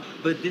up, Al?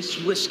 But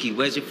this whiskey,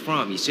 where's it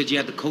from? You said you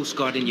had the Coast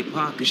Guard in your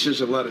pocket. He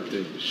says a lot of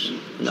things.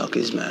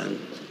 Nucky's man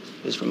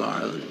is from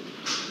Ireland.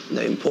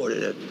 They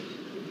imported it.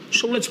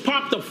 So let's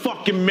pop the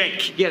fucking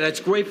Mick. Yeah, that's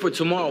great for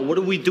tomorrow. What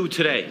do we do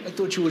today? I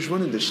thought you was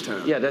running this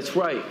town. Yeah, that's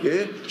right.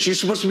 Yeah?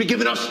 She's supposed to be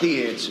giving us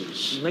the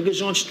answers.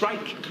 Niggas on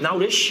strike. Now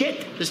this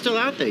shit. They're still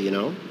out there, you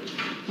know.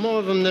 More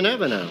of them than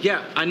ever now.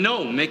 Yeah, I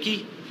know,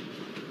 Mickey.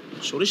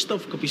 So this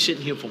stuff could be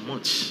sitting here for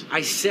months.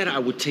 I said I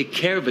would take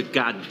care of it,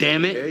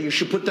 goddammit. Yeah, you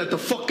should put that to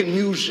fucking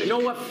music. You know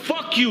what?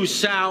 Fuck you,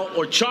 Sal,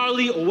 or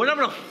Charlie, or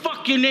whatever the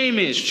fuck your name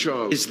is.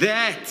 Charlie. Is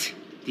that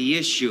the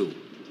issue?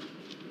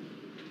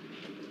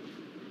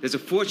 There's a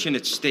fortune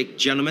at stake,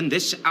 gentlemen.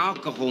 This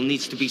alcohol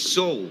needs to be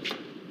sold.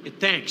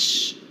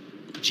 Thanks,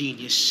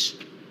 genius.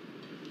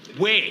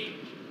 Where?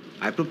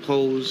 I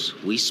propose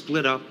we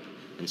split up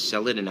and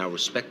sell it in our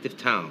respective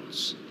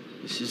towns.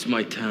 This is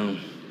my town.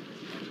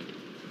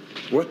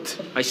 What?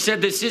 I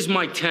said this is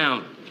my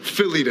town.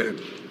 Philly, then.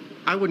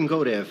 I wouldn't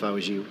go there if I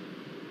was you.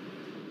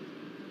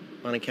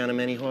 Want to count how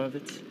many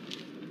Horvitz?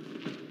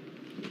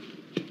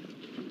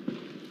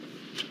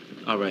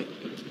 All right.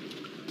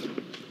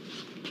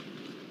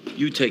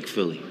 You take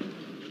Philly.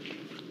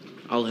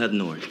 I'll head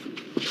north.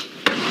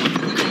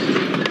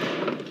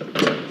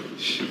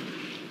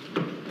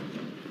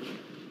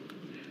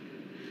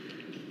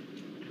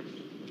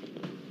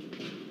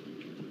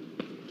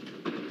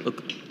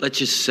 Look, let's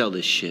just sell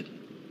this shit.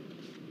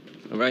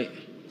 All right?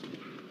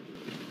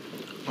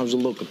 How's it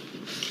looking?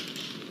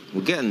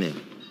 We're getting there.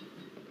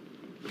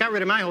 Got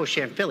rid of my whole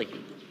share in Philly.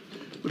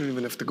 We don't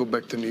even have to go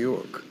back to New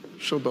York.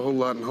 Sold the whole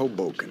lot in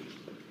Hoboken.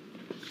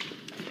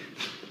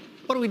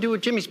 What do we do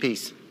with Jimmy's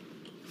piece?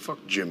 Fuck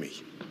Jimmy.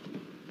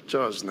 It's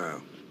ours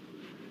now.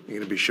 You're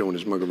gonna be showing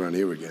his mug around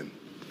here again.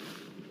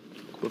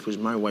 If it was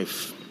my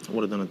wife, I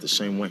would have done it the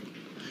same way.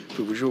 If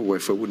it was your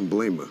wife, I wouldn't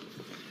blame her.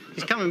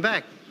 He's coming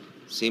back.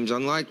 Seems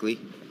unlikely.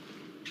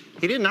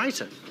 He didn't ice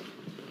her.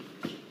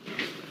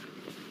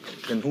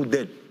 Then who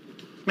did?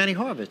 Manny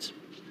Horvitz.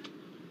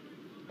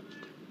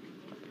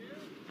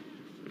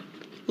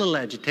 Little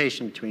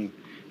agitation between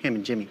him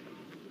and Jimmy.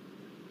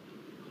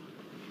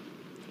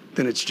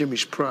 Then it's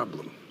Jimmy's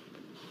problem.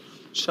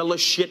 Sell us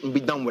shit and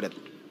be done with it.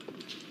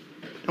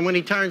 And when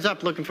he turns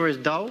up looking for his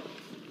dough?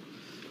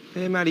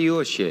 Pay him out of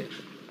your share.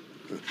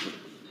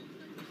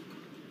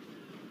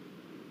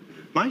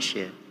 My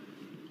share?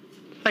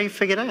 How you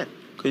figure that?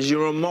 Because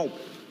you're a mope.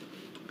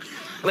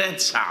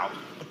 That's how.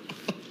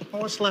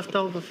 Well, what's left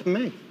over for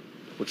me?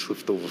 What's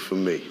left over for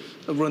me?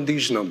 I'll run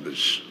these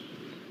numbers.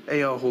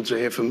 AR holds a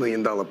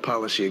 $500,000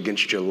 policy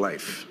against your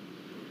life.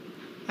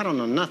 I don't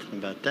know nothing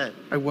about that.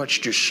 I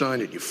watched you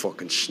sign it, you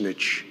fucking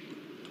snitch.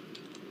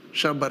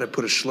 So how about I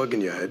put a slug in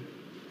your head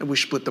and we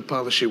split the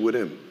policy with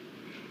him?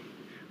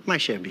 My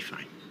share would be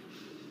fine.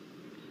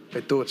 I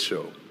thought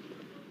so.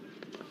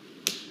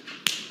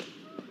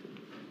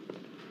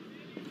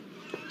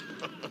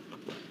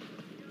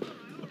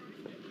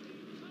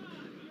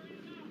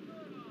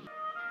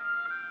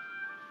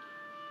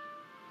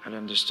 I'd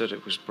understood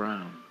it was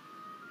brown.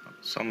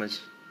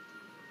 Summers.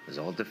 There's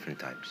all different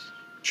types.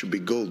 Should be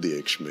Goldie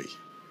X me.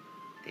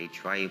 They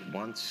try it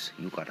once,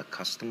 you got a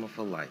customer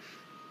for life.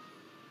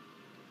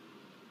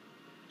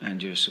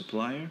 And your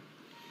supplier?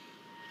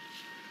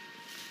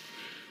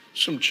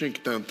 Some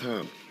chink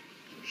downtown.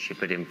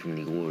 Ship it in from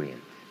the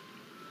Orient.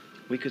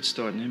 We could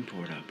start an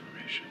import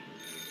operation.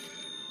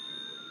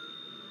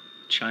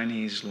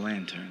 Chinese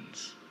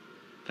lanterns,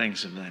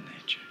 things of that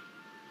nature.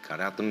 Cut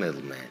out the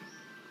middleman.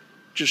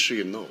 Just so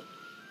you know,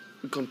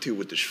 we come to you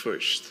with this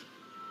first.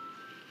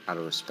 Out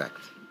of respect.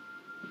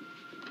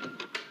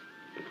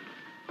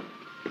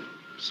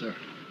 Sir,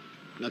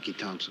 Lucky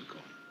Thompson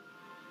called.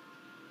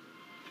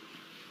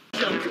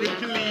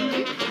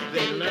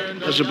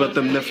 How's about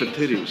them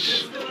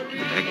Nefertiti's?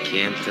 That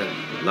can't.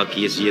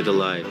 Luckiest yet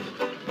alive.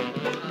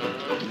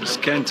 Miss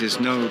Kent is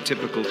no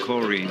typical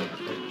Corrine.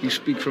 You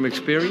speak from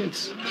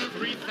experience?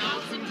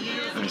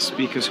 I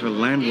speak as her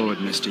landlord,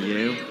 Mr.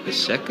 Yale. The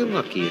second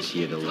luckiest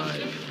yet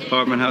alive.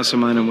 Apartment house of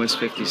mine on West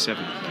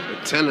 57.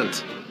 A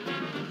tenant.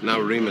 Now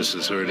Remus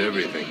has heard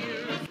everything.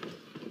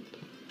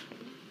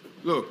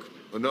 Look,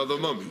 another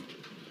mummy.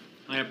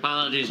 My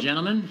apologies,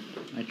 gentlemen.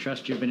 I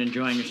trust you've been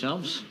enjoying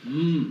yourselves.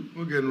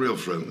 We're getting real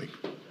friendly.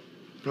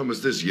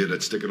 Promised this year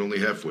I'd stick it only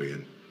halfway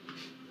in.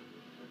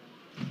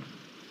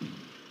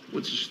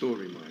 What's the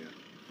story, Meyer?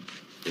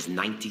 There's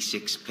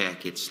 96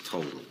 packets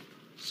total,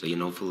 so you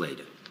know for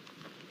later.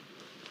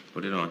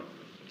 Put it on.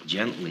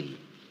 Gently.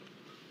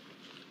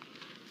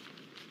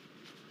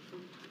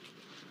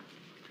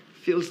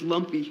 Feels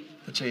lumpy.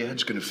 That's how your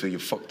head's gonna feel. You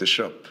fucked this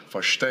up. If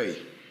I stay.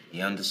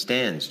 He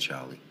understands,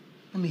 Charlie.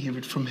 Let me hear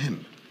it from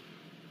him.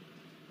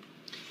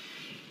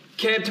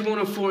 Cab to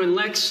 104 in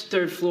Lex,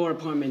 3rd floor,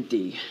 apartment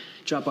D.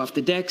 Drop off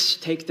the decks,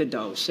 take the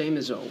dough, same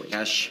as always.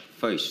 Cash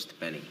first,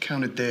 Benny.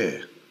 Count it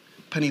there.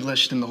 Penny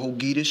less than the whole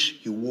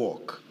Geetish, you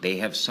walk. They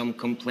have some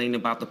complaint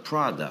about the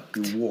product.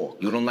 You walk.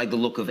 You don't like the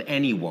look of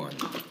anyone.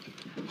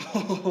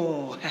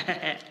 Oh,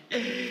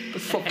 The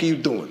fuck are you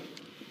doing?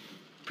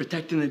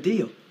 protecting the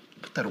deal.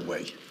 Put that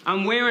away.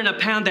 I'm wearing a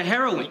pound of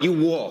heroin. You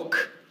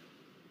walk.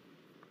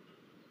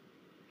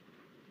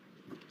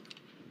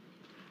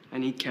 I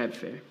need cab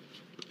fare.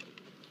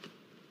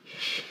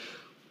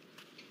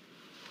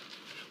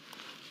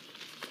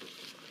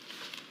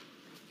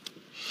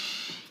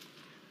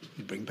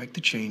 You bring back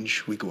the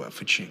change, we go out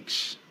for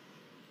chinks.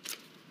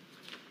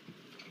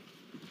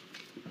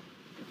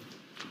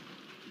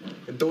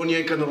 And don't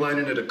yank on the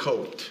lining of the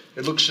coat.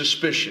 It looks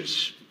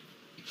suspicious.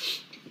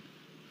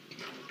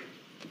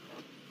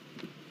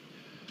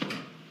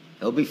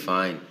 He'll be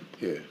fine.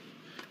 Yeah.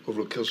 Over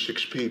will kill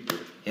 6 people.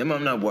 Him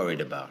I'm not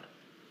worried about.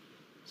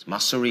 It's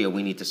Masseria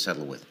we need to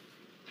settle with.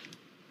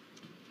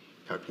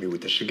 Pack me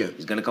with this again.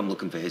 He's gonna come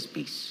looking for his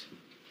piece.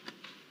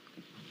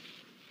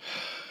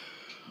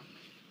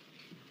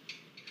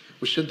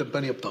 We sent the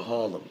Benny up to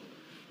Harlem.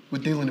 We're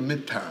dealing in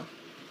Midtown.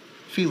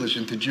 Feelers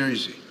into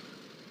Jersey.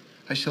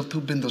 I sell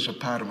 2 bindles of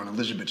powder on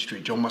Elizabeth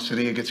Street. Joe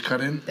Masseria gets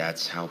cut in.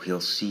 That's how he'll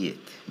see it.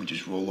 We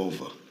just roll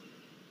over.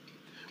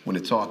 When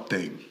it's our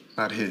thing,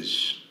 not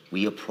his.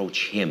 We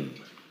approach him.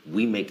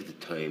 We make the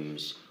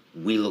terms.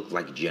 We look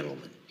like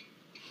gentlemen.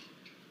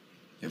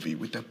 You ever eat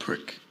with that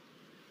prick?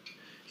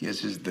 He has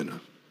his dinner,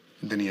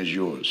 and then he has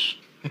yours.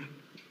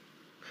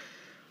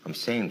 I'm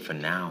saying for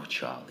now,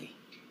 Charlie.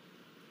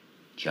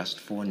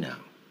 Just for now.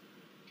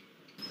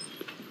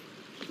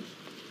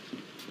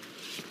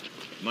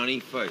 Money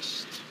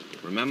first.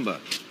 Remember.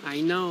 I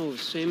know,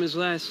 same as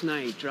last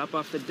night. Drop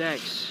off the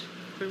decks.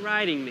 Quit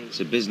riding me. It's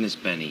a business,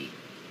 Benny.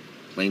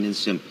 Plain and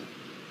simple.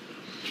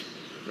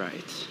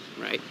 Right.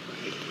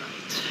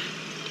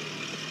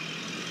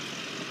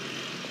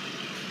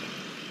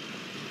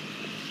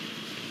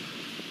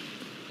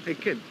 Hey,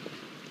 kid.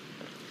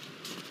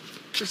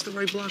 Just the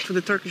right block for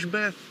the Turkish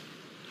bath.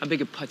 How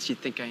big a putz you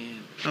think I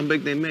am? How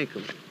big they make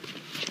them?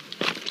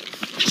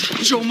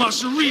 Joe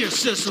Masseria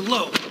says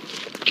hello.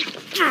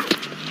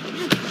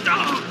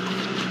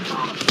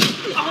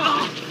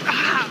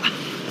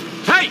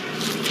 Hey!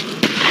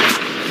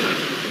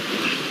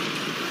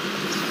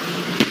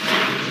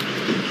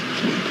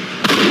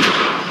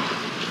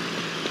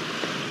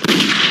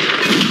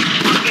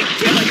 Fucking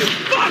kill you,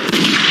 fuck!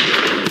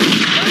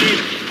 Benny,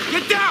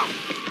 get down!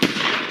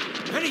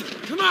 Benny,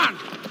 come on!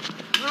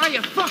 Where are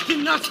you,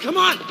 fucking nuts? Come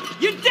on!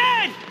 You're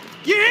dead!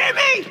 You hear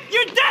me?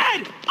 You're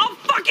dead! I'll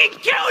fucking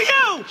kill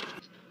you!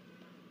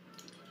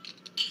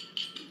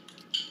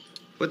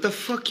 What the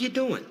fuck you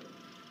doing?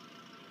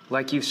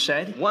 Like you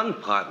said? One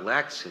pot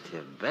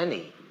laxative,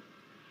 Benny.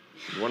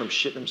 You want them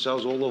shitting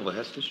themselves all over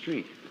Hester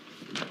Street.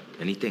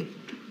 Anything?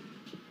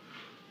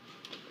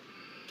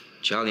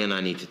 Charlie and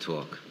I need to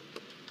talk.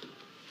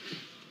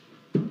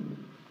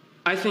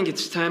 I think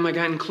it's time I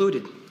got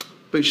included.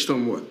 Based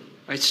on what?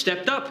 I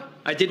stepped up.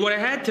 I did what I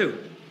had to.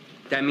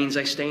 That means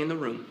I stay in the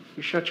room.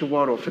 You shut your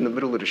wad off in the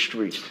middle of the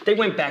street. They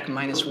went back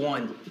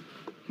 -1.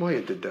 Why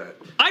you did that?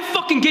 I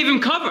fucking gave him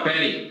cover!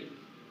 Benny!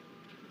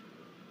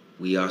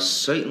 We are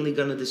certainly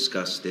gonna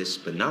discuss this,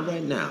 but not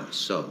right now,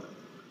 so.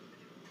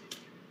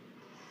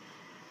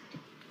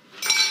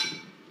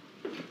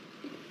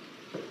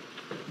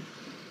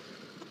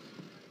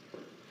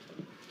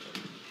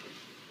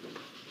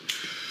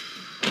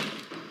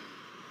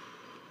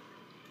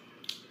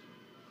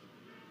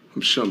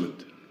 I'm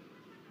summoned.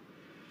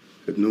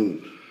 At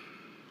noon.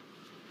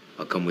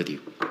 I'll come with you.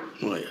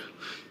 Meyer,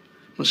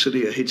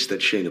 Masseria hates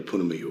that chain of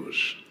punum of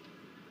yours.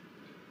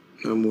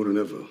 Now more than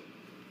ever.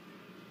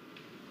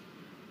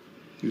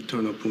 You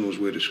turn up, who knows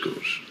where this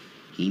goes?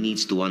 He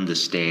needs to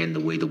understand the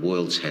way the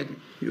world's heading.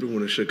 You don't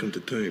want to shake him to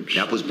terms.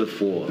 That was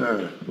before.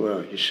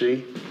 Well, you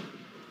see?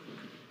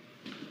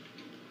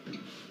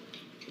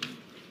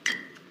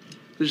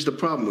 This is the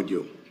problem with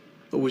you.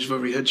 Always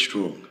very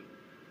headstrong.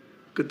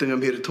 Good thing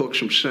I'm here to talk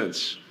some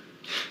sense.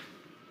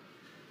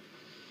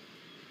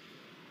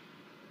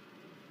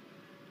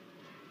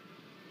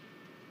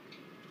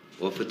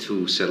 Offer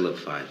 2, settle at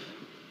 5.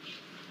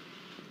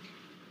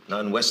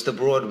 None west of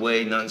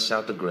Broadway, none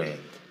south of Grand.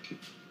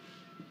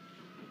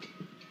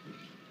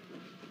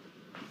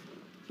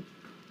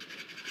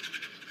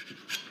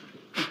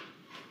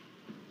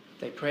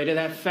 They pray to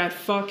that fat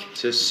fuck?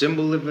 It's a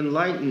symbol of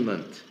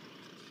enlightenment.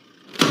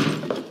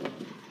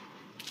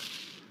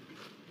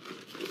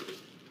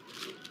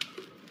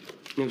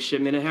 New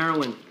shipment of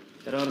heroin.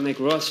 That ought to make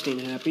Rothstein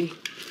happy.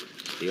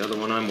 The other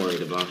one I'm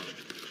worried about.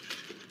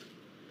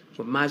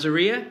 With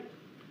Masseria?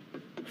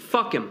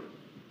 Fuck him.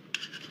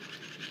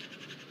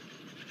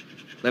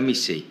 Let me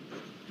see.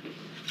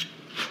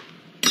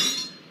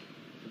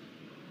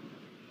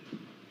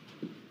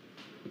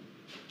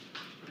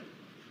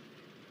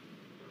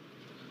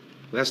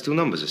 Last 2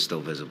 numbers are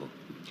still visible.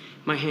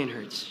 My hand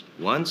hurts.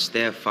 Once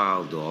they're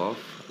filed off,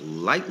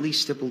 lightly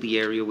stipple the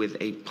area with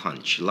a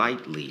punch.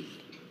 Lightly.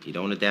 You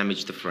don't want to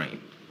damage the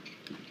frame.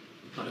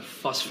 Not a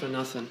fuss for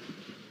nothing.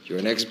 You're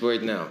an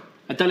expert now.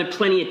 I've done it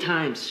plenty of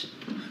times.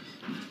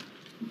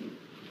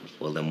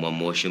 Well, then 1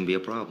 more shouldn't be a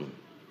problem.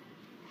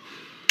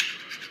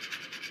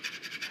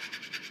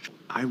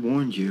 I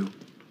warned you.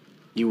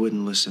 You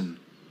wouldn't listen.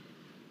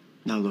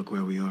 Now look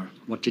where we are.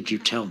 What did you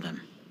tell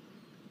them?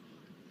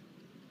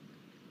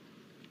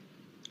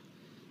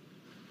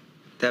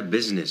 That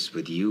business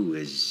with you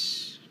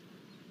is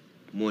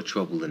more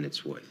trouble than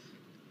it's worth.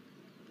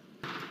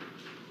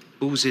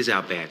 Booze is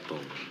our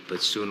backbone,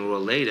 but sooner or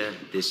later,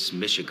 this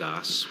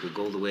Michigas will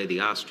go the way of the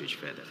ostrich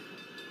feather.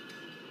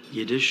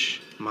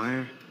 Yiddish,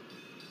 Meyer?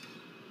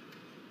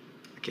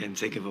 I can't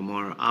think of a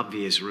more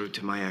obvious route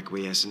to my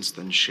acquiescence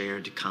than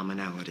shared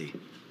commonality.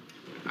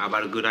 How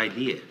about a good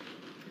idea?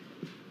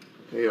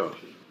 Hey, you're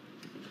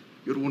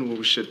the one who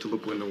always said to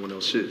look where no one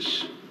else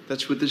is.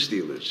 That's what this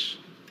deal is.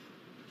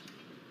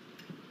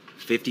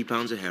 50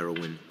 pounds of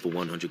heroin for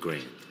 100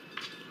 grand.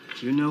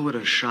 Do you know what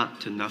a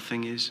shot to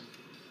nothing is?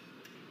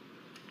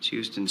 It's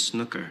used in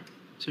snooker.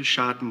 It's a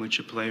shot in which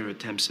a player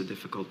attempts a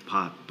difficult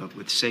pot, but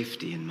with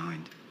safety in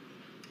mind,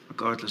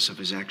 regardless of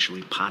his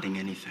actually potting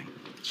anything.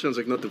 Sounds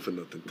like nothing for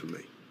nothing to me.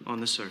 On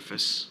the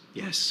surface,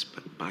 yes,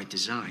 but by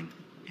design.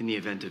 In the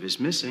event of his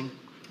missing,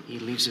 he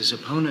leaves his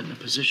opponent in a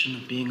position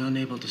of being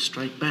unable to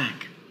strike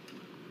back.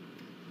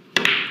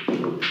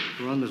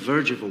 We're on the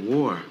verge of a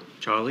war.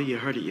 Charlie, you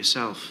heard it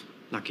yourself.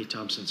 Nucky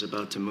Thompson's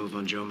about to move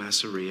on Joe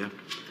Masseria,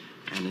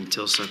 and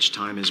until such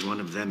time as one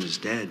of them is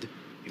dead,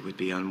 it would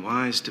be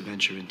unwise to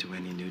venture into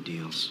any new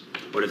deals.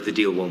 What if the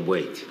deal won't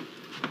wait?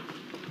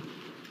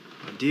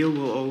 A deal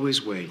will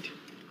always wait,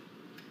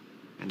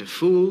 and a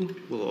fool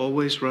will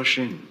always rush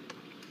in.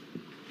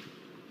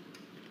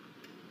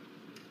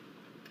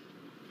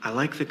 I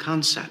like the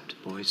concept,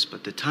 boys,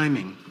 but the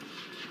timing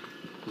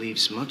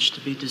leaves much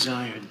to be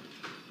desired.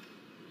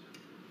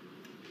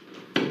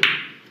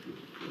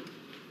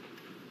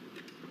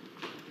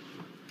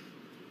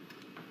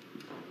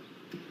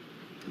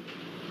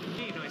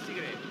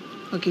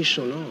 Aqui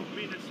sono.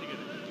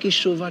 Aqui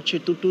só vai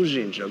tudo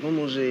gente,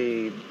 como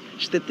se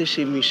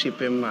stesse misi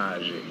per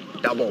masi.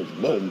 Tá bom,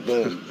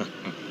 bom.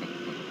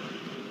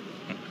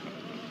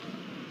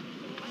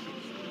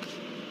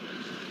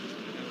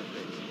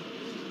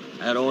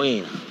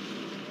 Heroina.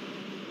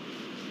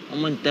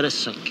 Non mi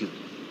interessa più.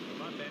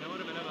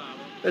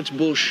 That's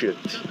bullshit.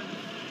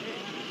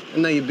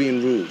 And now you're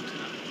being rude.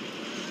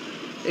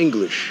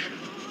 English,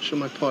 so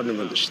my partner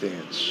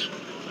understands.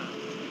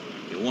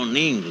 You want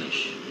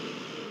English?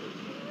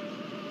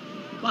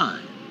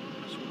 Fine.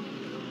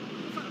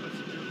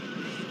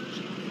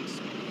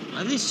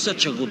 Now, this is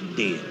such a good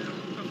deal.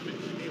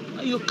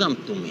 Now you come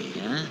to me,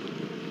 eh?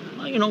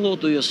 Now you don't go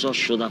to your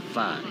social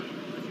d'affari.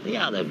 The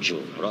other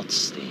Jew,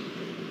 Rothstein.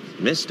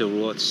 Mr.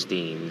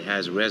 Rothstein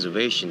has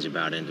reservations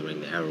about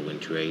entering the heroin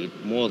trade,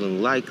 more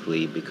than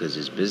likely because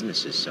his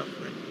business is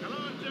suffering.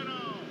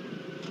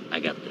 I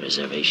got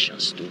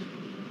reservations, too.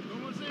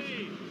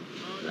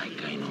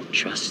 Like I don't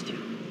trust you.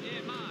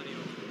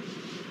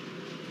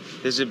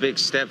 This is a big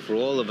step for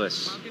all of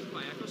us.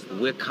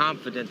 We're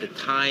confident that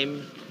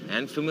time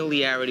and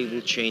familiarity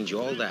will change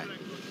all that.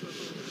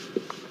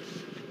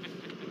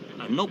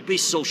 I'm not be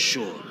so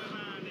sure.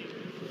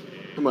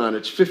 Come on,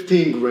 it's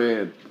 15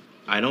 grand.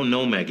 I don't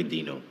know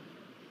Magadino.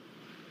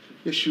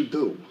 Yes, you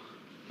do.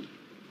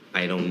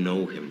 I don't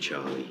know him,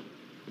 Charlie.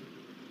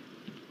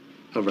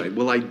 All right,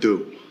 well, I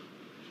do.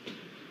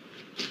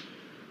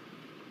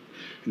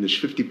 And there's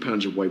 50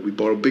 pounds of white we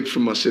borrowed big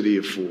from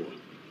Masseria for.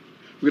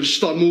 We're gonna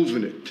start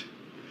moving it.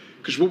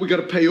 Because what we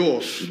gotta pay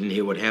off. You didn't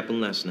hear what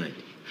happened last night?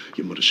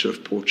 Your mother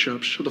served pork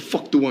chops? How the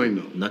fuck do I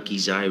know?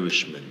 Nucky's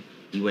Irishman.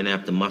 He went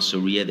after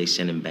Masseria, they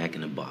sent him back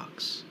in a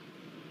box.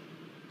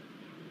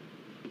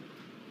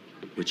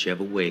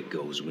 Whichever way it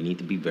goes, we need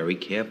to be very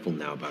careful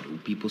now about who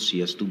people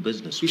see us do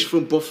business with. He's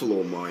from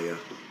Buffalo, Maya.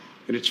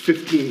 And it's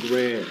 15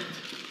 grand.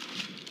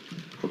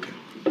 Okay.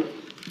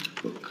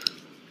 Look,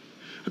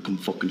 I couldn't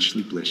fucking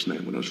sleep last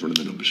night when I was running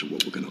the numbers of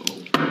what we're gonna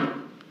owe.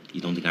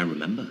 You don't think I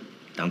remember?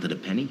 Down to the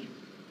penny?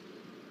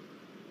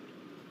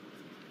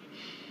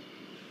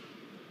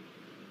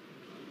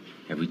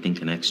 Everything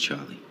connects,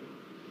 Charlie.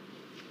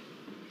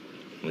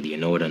 Whether you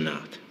know it or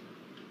not.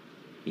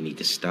 You need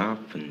to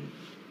stop and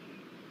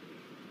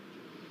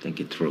think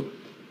it through.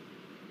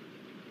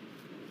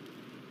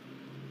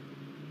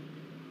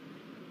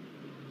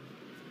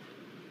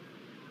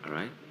 All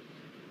right?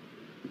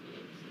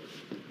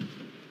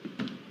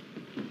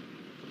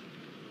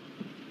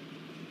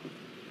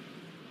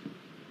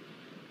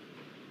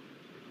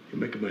 You're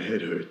making my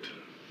head hurt.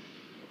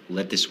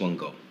 Let this one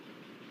go.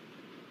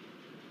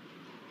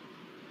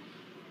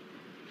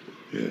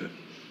 Yeah.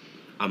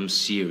 I'm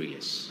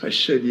serious. I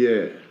said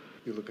yeah.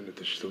 You're looking at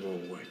this the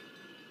wrong way.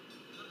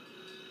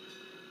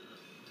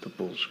 The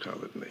Bulls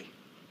collared me,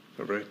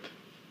 all right?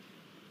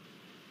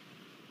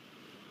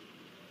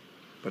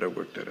 But I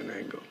worked at an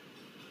angle.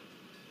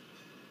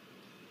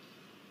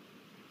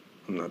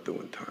 I'm not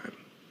doing time.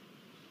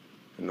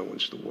 And no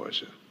one's the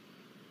wiser.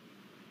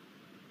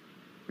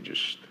 We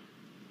just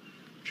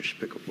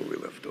pick up where we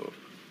left off.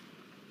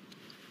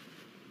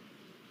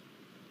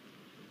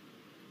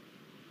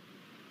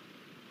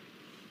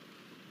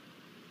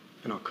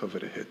 And I'll cover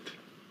the hit.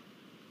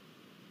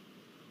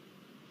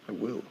 I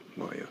will,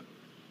 Maya.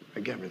 I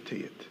guarantee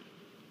it.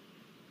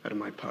 Out of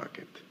my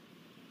pocket.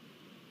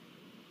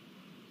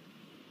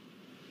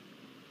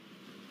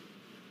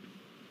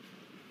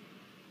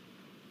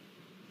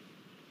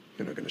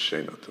 You're not gonna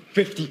say nothing.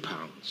 50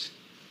 pounds.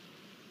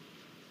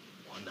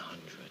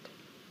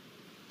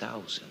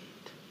 100,000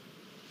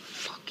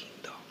 fucking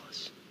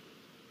dollars.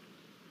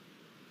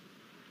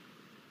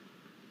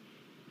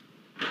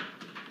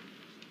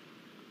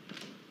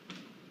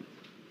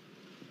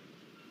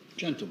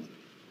 Gentlemen.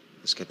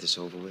 Let's get this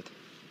over with.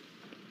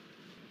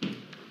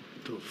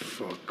 The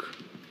fuck?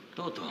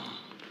 Toto.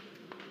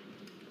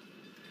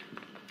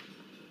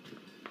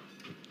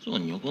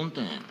 Sogno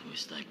contento che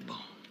stai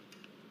buono.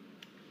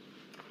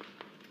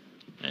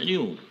 And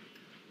you?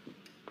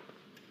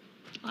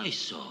 I'm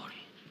sorry.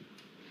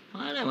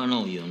 I never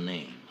know your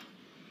name.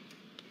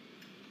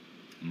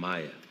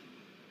 Maya.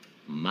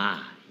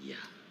 Maya.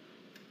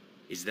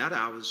 Is that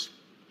ours?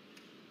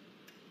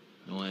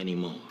 No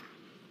anymore.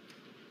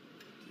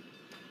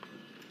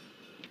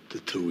 The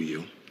two of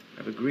you.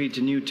 I've agreed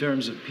to new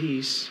terms of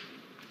peace,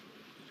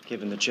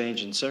 given the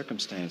change in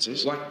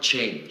circumstances. What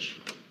change?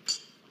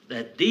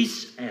 That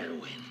this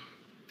heroin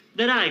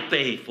that I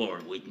paid for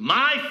with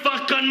my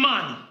fucking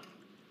money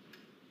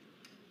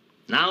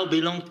now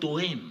belong to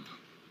him.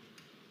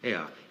 Hey,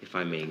 if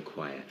I may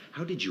inquire,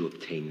 how did you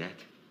obtain that?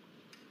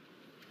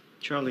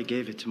 Charlie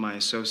gave it to my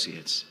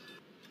associates.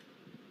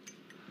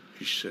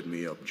 You set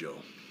me up, Joe.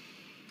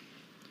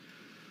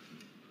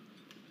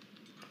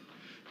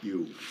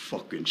 You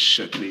fucking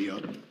set me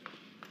up.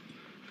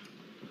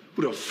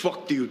 Who the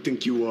fuck do you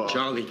think you are?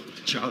 Charlie.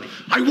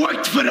 I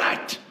worked for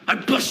that! I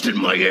busted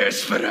my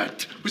ass for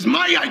that! It was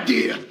my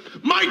idea!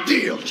 My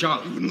deal!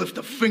 Charlie. You wouldn't lift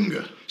a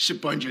finger.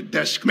 Sit behind your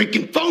desk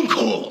making phone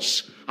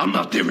calls! I'm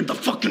out there in the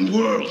fucking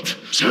world!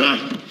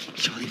 Huh?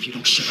 Charlie, if you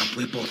don't shut up,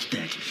 we're both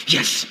dead.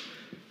 Yes!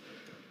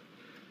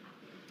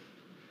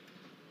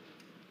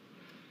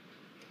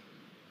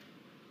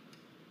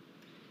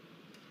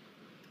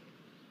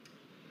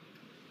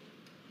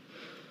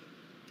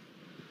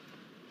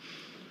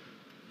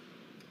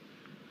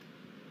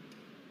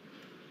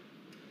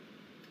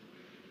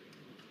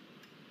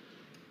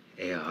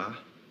 Yeah.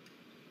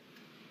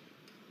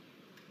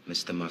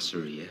 Mr.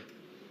 Masseria.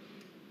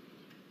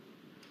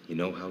 You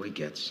know how he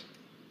gets.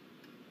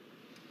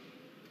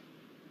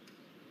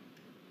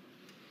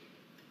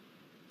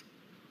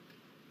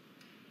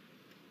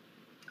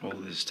 All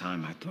this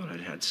time, I thought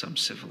I'd had some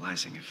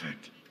civilizing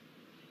effect.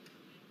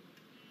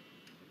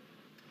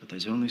 But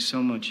there's only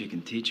so much you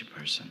can teach a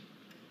person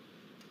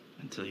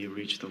until you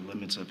reach the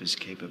limits of his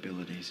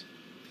capabilities.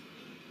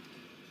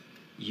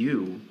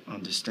 You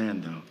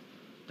understand, though,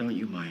 don't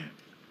you, Meyer?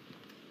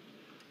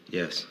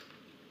 Yes,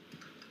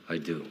 I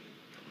do.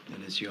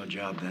 Then it's your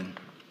job, then,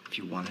 if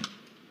you want it.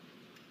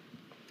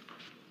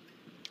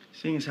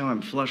 Seeing as how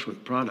I'm flush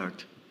with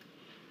product,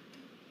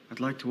 I'd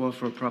like to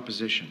offer a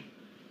proposition.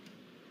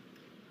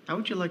 How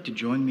would you like to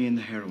join me in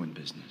the heroin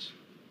business?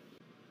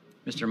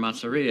 Mr.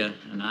 Mazzaria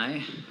and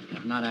I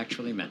have not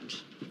actually met.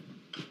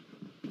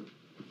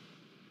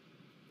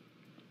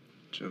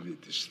 Ci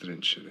avete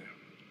stringere.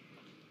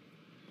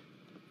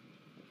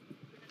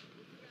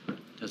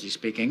 Does he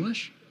speak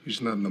English? He's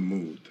not in the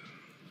mood.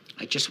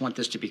 I just want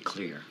this to be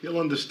clear. He'll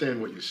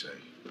understand what you say.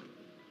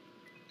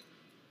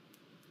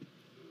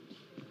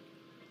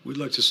 We'd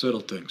like to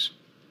settle things.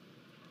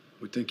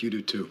 We think you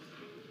do too.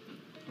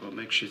 What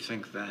makes you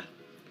think that?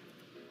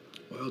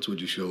 Why else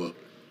would you show up?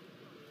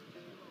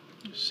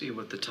 See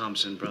what the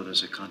Thompson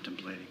brothers are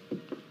contemplating.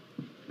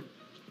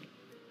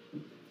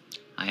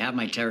 I have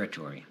my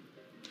territory.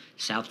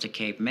 South to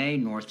Cape May,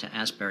 north to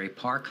Asbury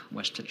Park,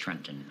 west to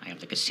Trenton. I have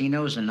the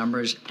casinos, the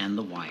numbers, and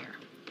the wire.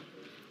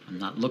 I'm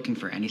not looking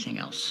for anything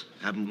else.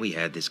 Haven't we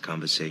had this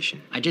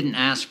conversation? I didn't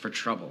ask for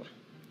trouble.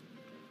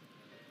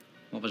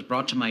 What was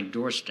brought to my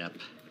doorstep,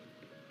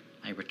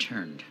 I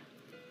returned.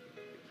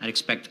 I'd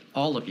expect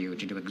all of you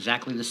to do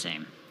exactly the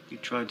same. You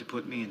tried to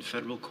put me in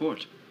federal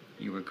court.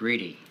 You were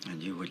greedy.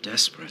 And you were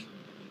desperate.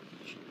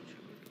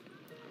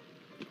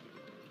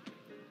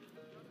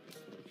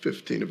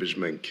 15 of his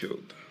men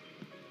killed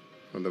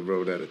on the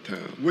road out of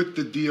town. With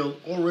the deal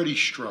already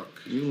struck.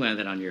 You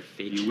landed on your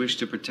feet. You wish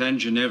to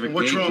pretend you never gave.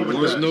 What's wrong with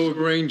There was that? no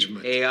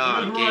arrangement.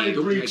 AR gave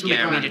a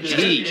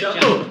guarantee.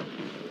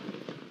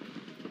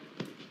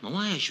 Now,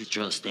 why I should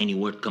trust any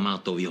word come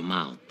out of your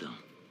mouth, though?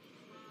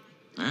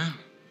 Huh?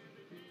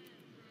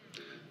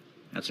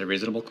 That's a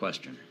reasonable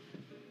question.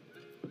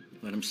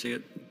 Let him see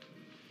it.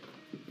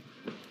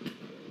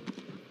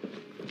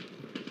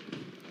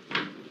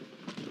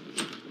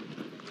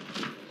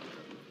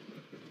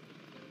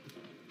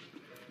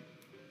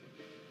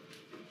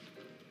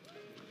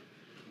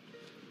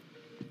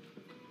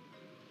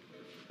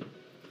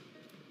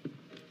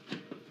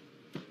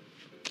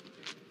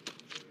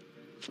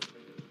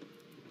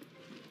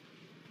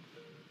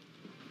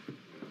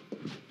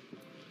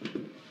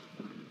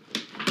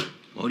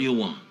 What do you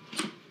want?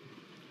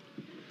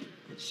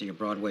 See a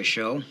Broadway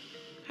show,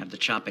 have the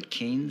chop at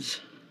Keen's,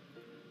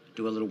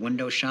 do a little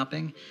window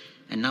shopping,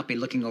 and not be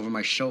looking over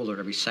my shoulder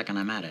every second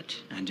I'm at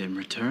it. And in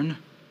return?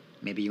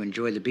 Maybe you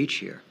enjoy the beach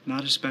here.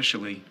 Not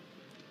especially.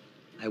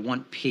 I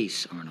want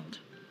peace, Arnold.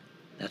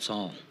 That's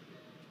all.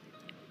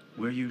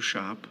 Where you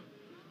shop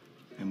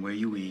and where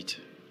you eat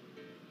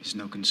is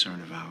no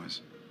concern of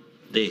ours.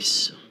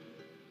 This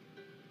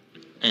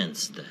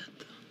ends that.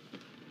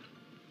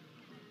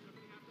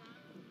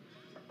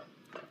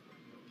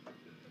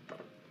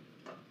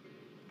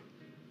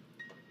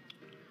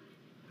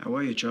 How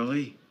are you,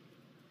 Charlie?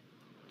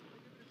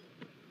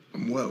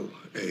 I'm well,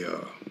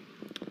 AR.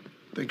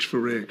 Thanks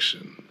for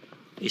asking.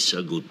 It's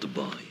a good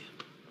boy.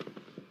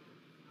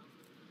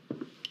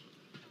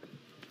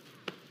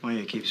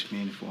 Meyer keeps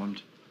me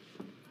informed.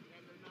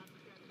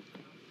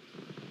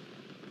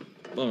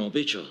 Buono,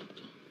 picciotto.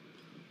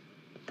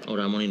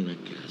 Ora monino a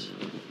casa.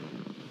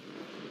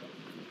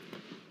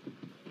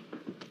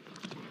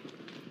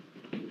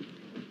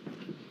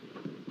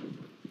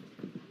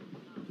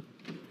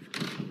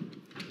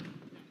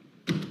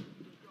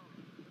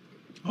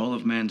 All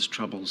of man's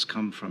troubles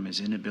come from his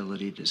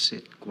inability to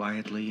sit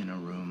quietly in a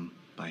room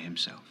by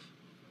himself.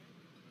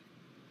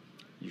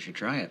 You should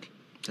try it.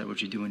 Is that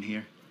what you're doing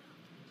here?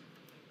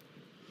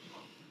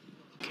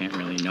 Can't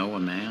really know a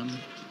man.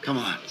 Come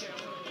on.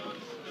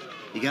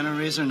 You got a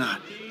raise or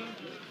not?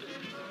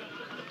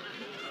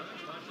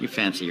 You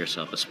fancy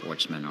yourself a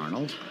sportsman,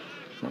 Arnold.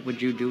 What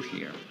would you do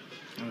here?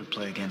 I would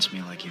play against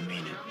me like you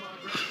mean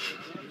it.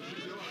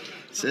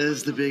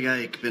 Says the big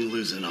Ike been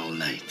losing all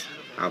night.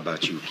 How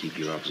about you keep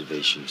your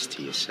observations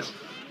to yourself?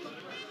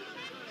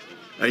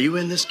 Are you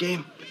in this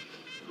game?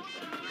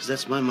 Because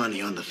that's my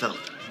money on the felt.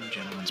 You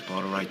gentlemen's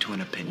bought a right to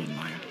an opinion,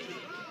 Meyer.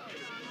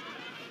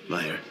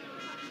 Meyer.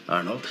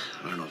 Arnold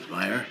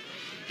Meyer.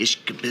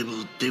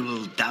 Ishkabibble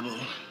dibble dabble.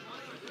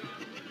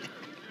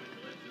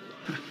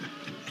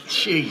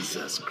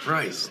 Jesus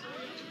Christ.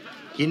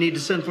 You need to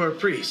send for a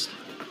priest.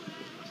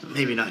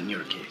 Maybe not in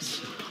your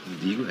case.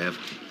 Do you have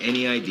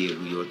any idea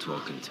who you're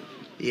talking to?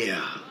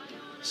 Yeah.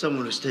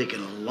 Someone who's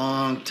taken a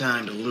long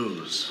time to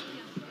lose.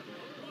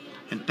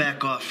 And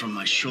back off from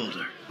my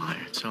shoulder. Meyer,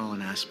 it's all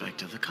an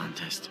aspect of the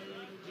contest.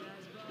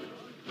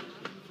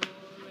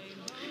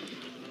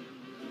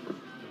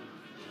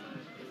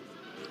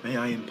 May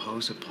I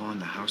impose upon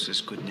the house's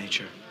good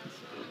nature?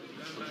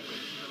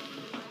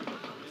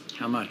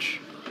 How much?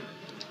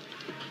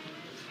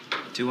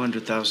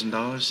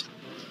 $200,000.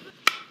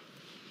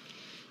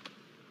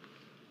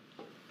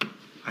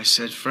 I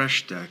said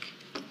fresh deck.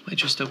 I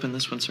just opened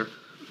this one, sir.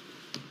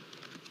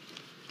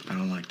 I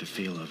don't like the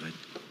feel of it.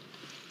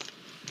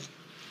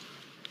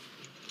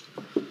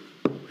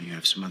 You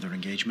have some other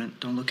engagement?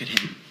 Don't look at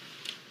him.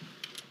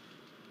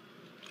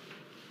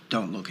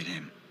 Don't look at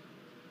him.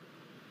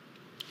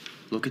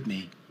 Look at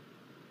me.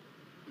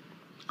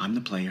 I'm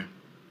the player.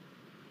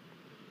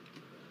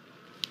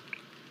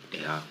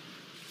 Yeah.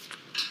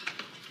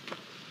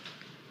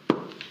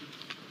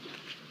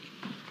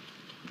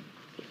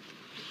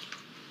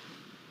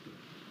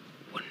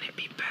 Wouldn't it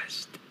be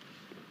best?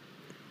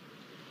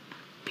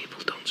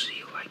 People don't see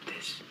you like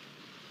this.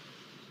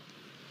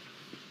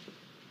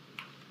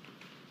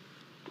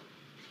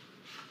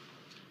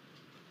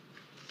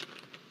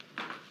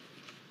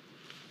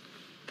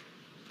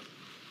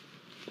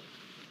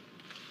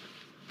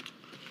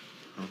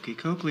 Okey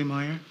Coakley,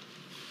 Meyer.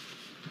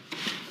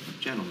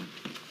 Gentlemen.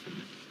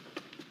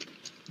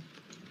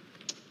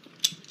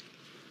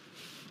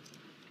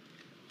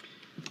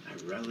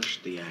 I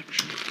relish the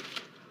action.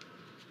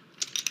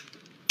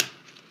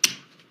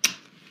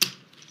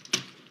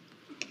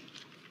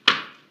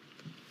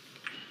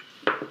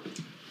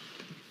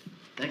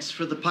 Thanks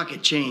for the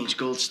pocket change,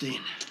 Goldstein.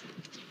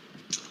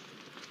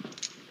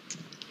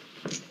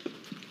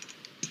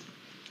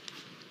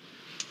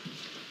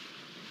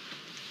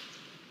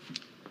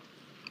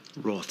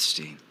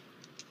 Rothstein.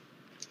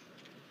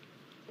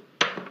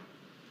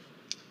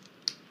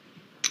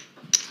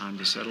 Time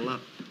to settle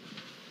up.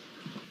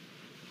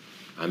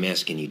 I'm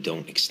asking you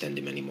don't extend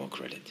him any more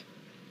credit.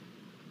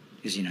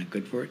 Is he not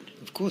good for it?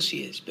 Of course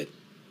he is, but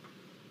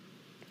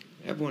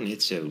everyone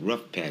hits a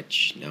rough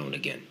patch now and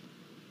again.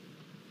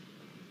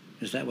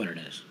 Is that what it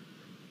is?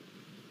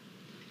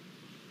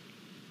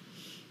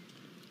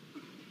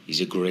 He's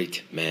a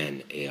great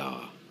man,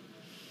 AR,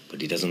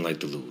 but he doesn't like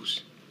to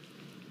lose.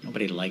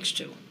 Nobody likes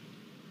to.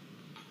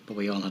 But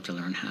we all have to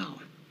learn how.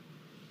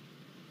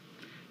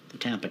 The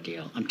Tampa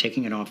deal, I'm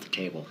taking it off the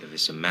table. If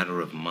it's a matter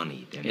of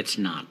money, then... It's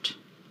not.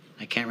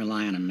 I can't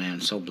rely on a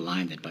man so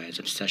blinded by his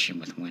obsession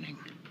with winning.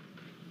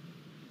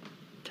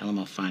 Tell him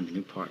I'll find a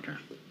new partner.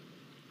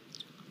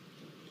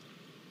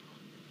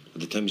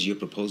 The terms of your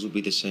proposal will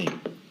be the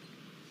same.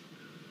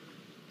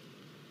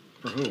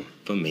 For who?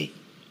 For me.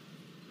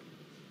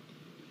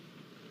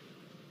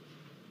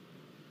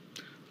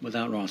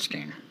 Without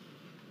Rothstein.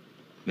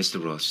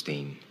 Mr.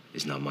 Rothstein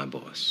is not my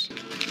boss.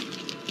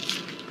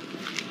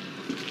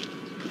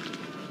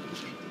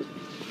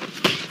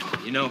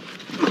 You know,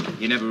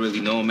 you never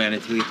really know a man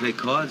until you play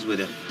cards with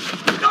him.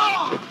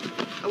 Oh!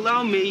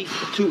 Allow me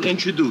to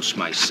introduce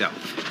myself.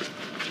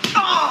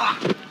 Oh!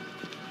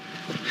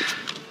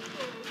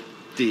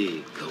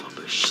 Die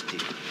kommer still.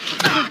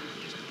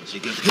 Så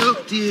jag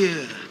upp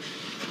till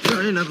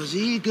Karina på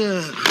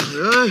siga.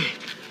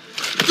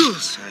 Du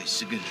säger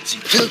så gott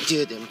till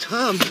till dem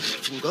tam.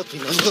 Fin gott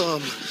fin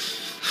andom.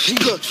 Fin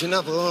gott fin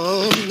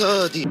abom.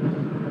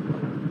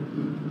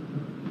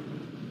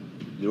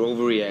 You're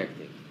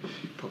overreacting.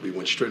 Probably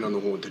went straight on the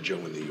horn to Joe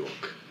in New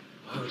York.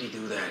 Why would he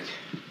do that?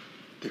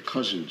 They're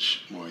cousins,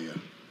 Meyer.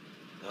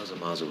 Thousands of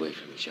miles away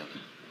from each other.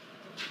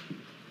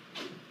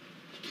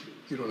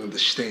 You don't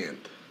understand.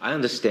 I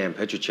understand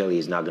Petruccelli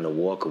is not going to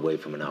walk away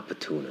from an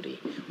opportunity.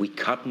 We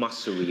cut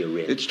Masseria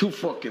in. It's too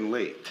fucking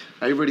late.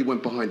 I already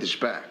went behind his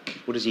back.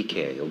 What does he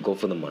care? He'll go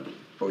for the money.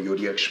 Oh, you're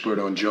the expert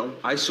on Joe?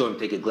 I saw him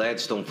take a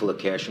Gladstone full of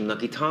cash from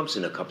Nucky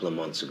Thompson a couple of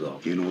months ago.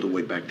 You know, the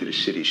way back to the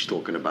city, he's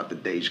talking about the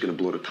day he's going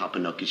to blow the top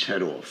of Nucky's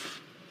head off.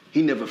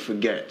 He never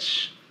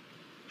forgets.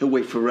 He'll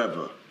wait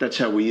forever. That's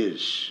how he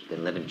is.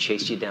 Then let him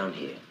chase you down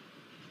here.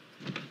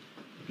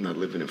 I'm not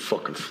living in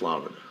fucking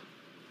Florida.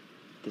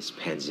 This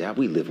pans out.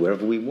 We live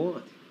wherever we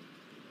want.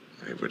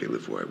 I already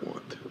live where I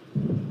want.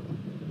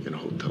 In a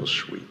hotel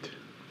suite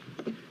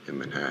in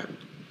Manhattan.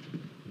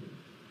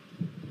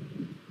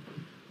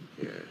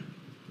 Yeah.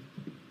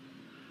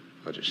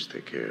 I'll just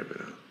take care of it,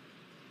 huh?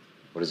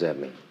 What does that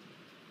mean?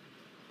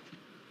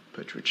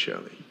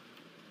 Petruccelli.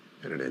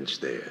 And it ends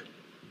there.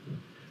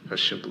 How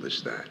simple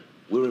is that?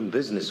 We're in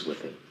business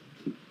with him.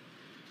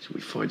 So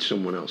we find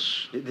someone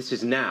else. This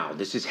is now.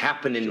 This is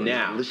happening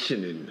now.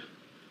 Listening.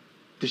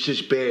 This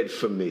is bad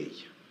for me.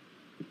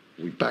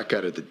 We back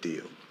out of the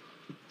deal.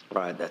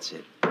 All right, that's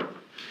it.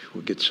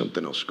 We'll get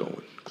something else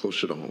going.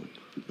 Closer to home.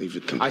 Leave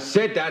it to me. I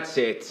said that's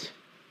it.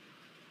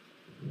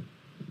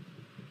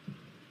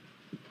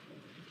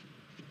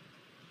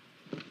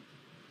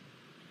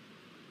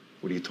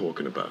 What are you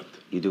talking about?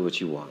 You do what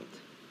you want.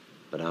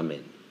 But I'm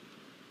in.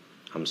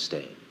 I'm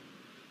staying.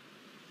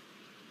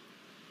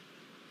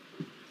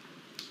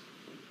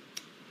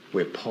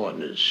 We're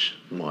partners,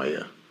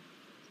 Meyer.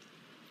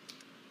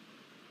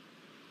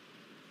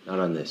 Not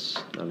on this.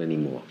 Not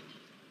anymore.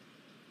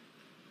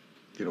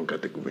 You don't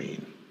got the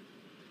green.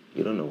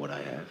 You don't know what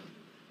I have.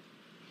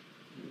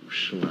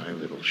 Sly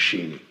little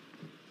sheeny.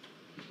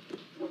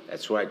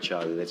 That's right,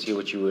 Charlie. Let's hear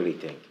what you really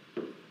think.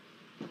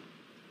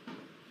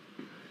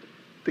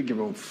 Dig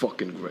your own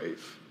fucking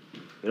grave.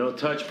 You don't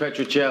touch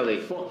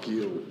Petruccelli. Fuck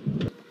you.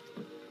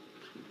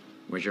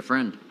 Where's your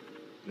friend?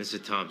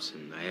 Mr.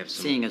 Thompson, I have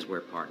some... Seeing as we're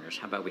partners,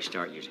 how about we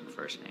start using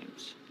first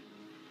names?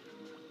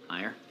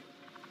 Meyer?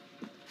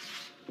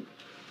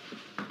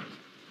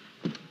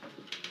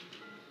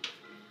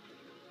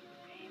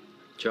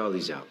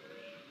 Charlie's out.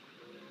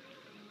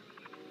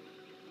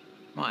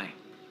 Why?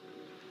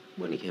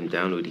 When he came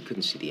down to it, he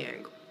couldn't see the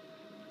angle.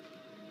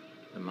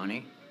 The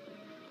money?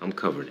 I'm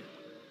covering it.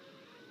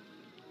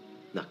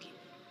 Nucky.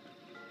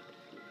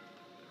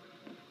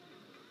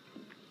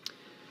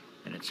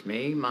 And it's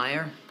me,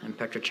 Meyer, and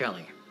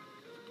Petruccelli.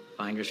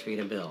 Finder's fee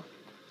to bill.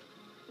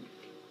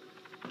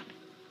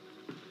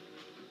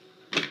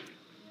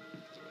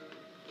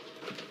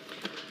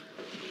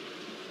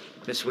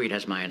 This suite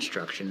has my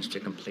instructions to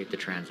complete the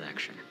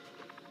transaction.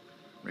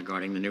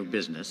 Regarding the new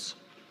business,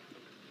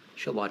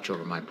 she'll watch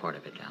over my part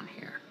of it down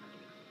here.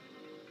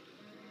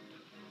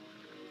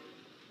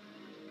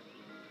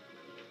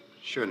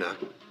 Sure, Nuck.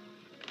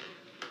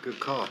 Good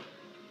call.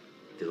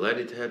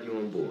 Delighted to have you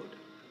on board.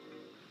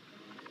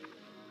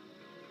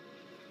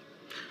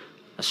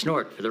 A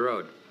snort for the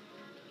road.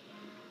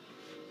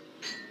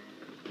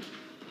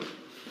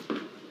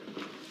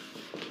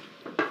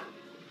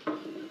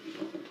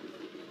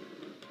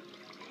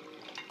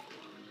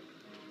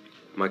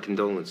 My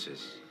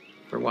condolences.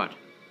 For what?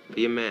 For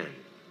your man,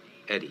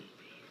 Eddie.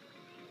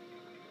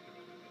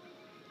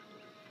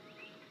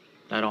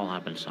 That all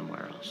happened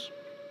somewhere else.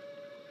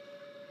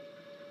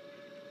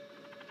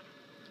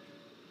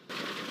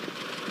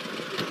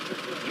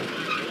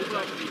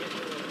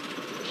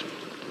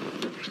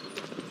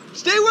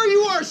 Stay where you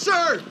are,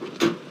 sir!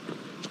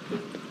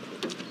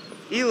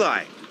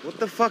 Eli, what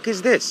the fuck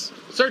is this?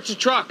 Search the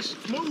trucks.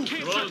 Move!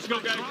 Let's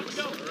go, guys. Let's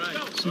go. All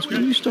right. Since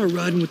when you start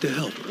riding with the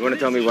help? You want to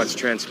tell me what's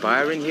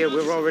transpiring here?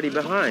 We're already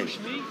behind.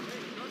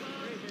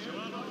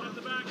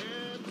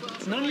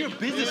 It's none of your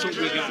business what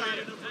we got.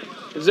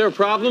 Is there a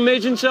problem,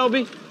 Agent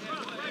Selby?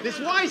 This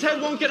wise head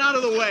won't get out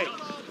of the way.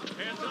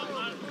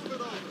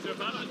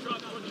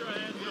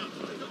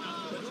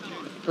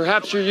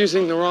 Perhaps you're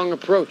using the wrong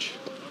approach.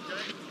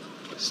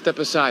 Step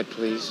aside,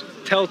 please.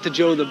 Tell it to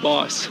Joe the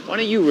boss. Why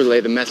don't you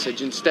relay the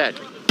message instead?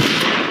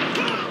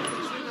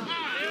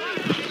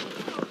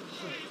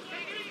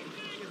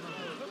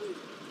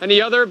 Any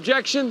other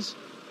objections?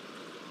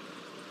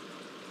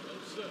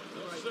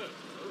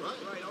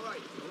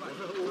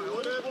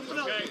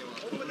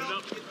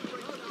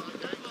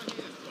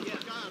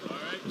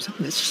 Was that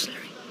necessary?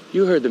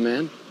 You heard the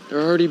man.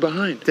 They're already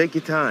behind. Take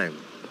your time,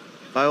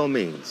 by all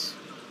means.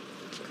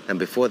 And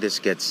before this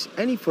gets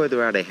any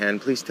further out of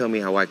hand, please tell me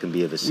how I can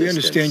be of assistance. We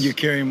understand you're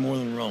carrying more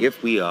than rum.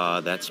 If we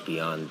are, that's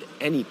beyond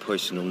any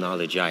personal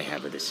knowledge I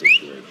have of the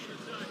situation.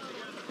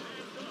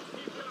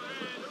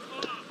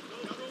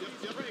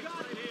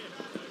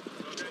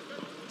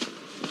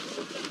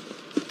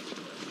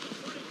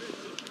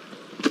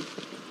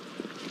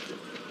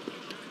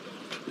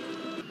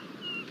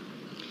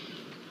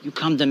 You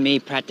come to me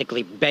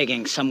practically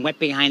begging, some wet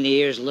behind the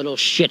ears little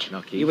shit.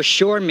 Lucky. You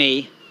assure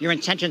me your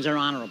intentions are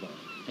honorable,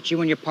 that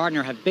you and your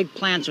partner have big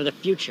plans for the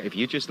future. If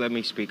you just let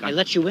me speak, I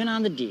let you in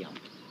on the deal.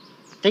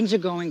 Things are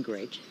going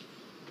great.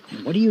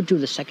 And what do you do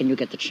the second you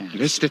get the chance?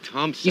 Mr.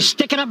 Thompson. You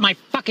stick it up my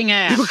fucking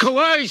ass. We were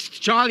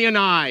coerced, Charlie and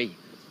I,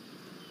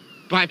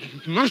 by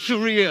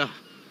Masseria.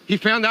 He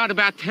found out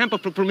about Tampa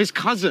from his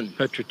cousin.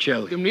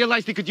 Petrocelli. And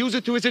realized he could use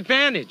it to his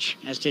advantage.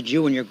 As did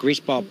you and your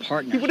greaseball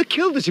partner. He would have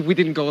killed us if we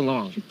didn't go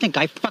along. You think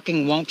I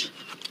fucking won't?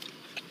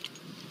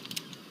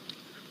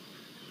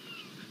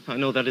 I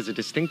know that is a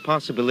distinct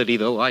possibility,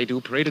 though I do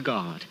pray to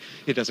God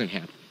it doesn't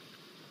happen.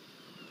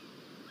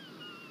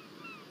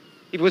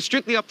 If it was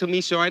strictly up to me,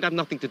 sir, I'd have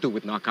nothing to do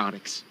with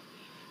narcotics.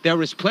 There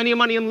is plenty of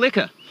money in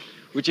liquor,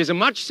 which is a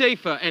much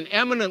safer and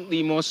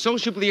eminently more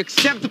sociably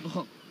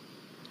acceptable.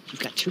 You've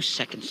got 2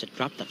 seconds to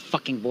drop the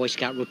fucking Boy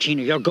Scout routine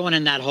or you're going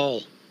in that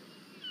hole.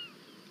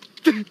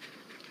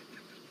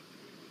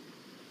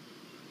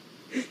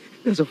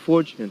 There's a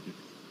fortune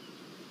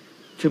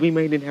to be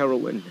made in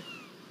heroin.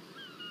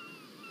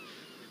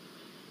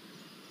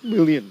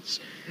 Millions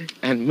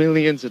and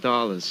millions of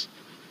dollars.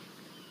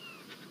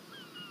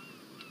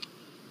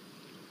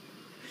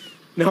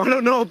 Now, I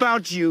don't know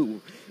about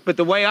you, but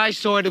the way I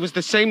saw it, it was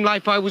the same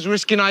life I was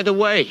risking either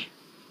way.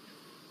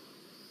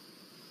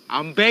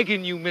 I'm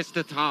begging you,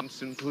 Mr.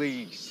 Thompson,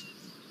 please.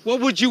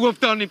 What would you have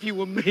done if you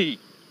were me?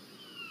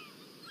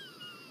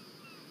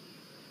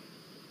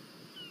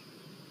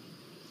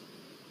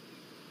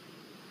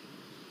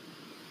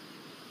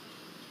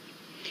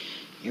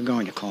 You're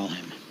going to call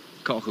him.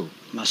 Call who?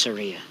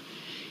 Masseria.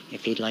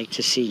 If he'd like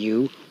to see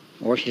you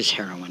or his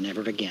heroin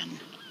ever again,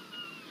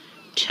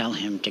 tell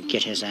him to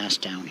get his ass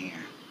down here.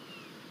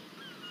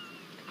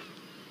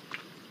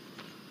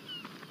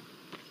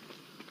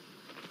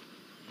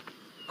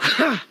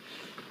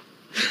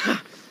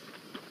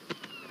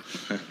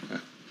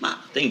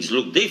 Things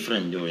look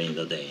different during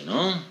the day,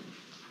 no?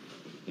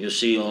 You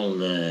see all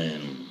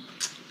the,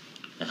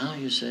 how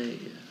you say?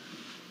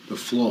 The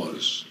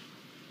flaws.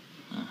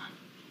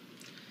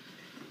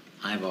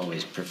 I've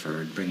always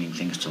preferred bringing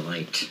things to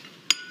light.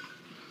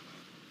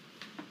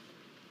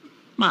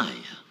 Meyer,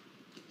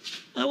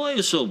 why are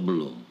you so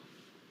blue?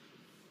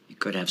 It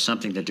could have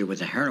something to do with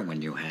the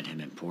heroin you had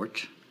him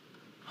import.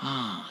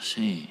 Ah,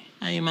 see.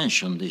 You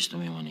mentioned this to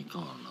me when he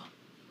called.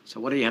 So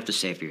what do you have to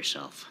say for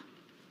yourself?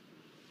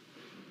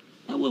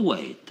 I will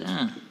wait,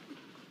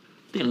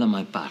 till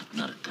my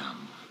partner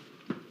come.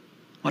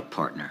 What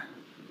partner?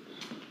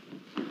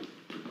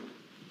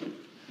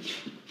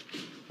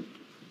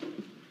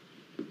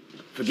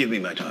 Forgive me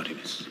my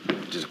tardiness.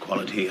 It is a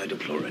quality I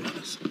deplore in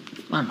others.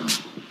 Oh, no.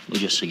 We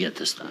just get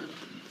to start.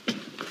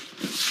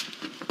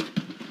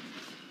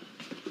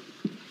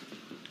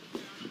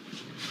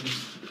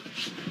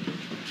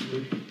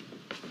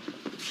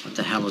 What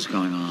the hell is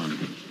going on?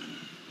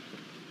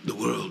 The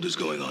world is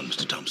going on,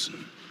 Mr.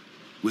 Thompson.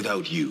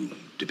 Without you,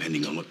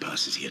 depending on what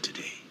passes here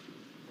today.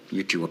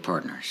 You two are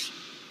partners.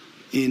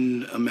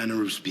 In a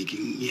manner of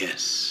speaking,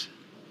 yes.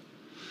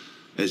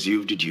 As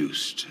you've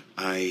deduced,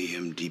 I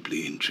am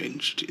deeply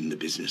entrenched in the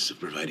business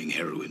of providing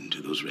heroin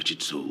to those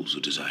wretched souls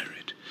who desire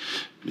it.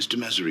 Mr.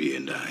 Masseria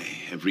and I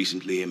have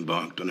recently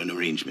embarked on an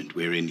arrangement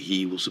wherein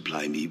he will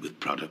supply me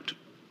with product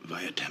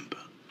via Tampa.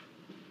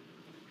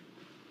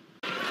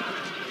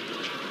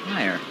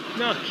 Meyer.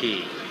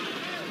 Nucky.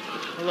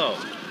 Hello.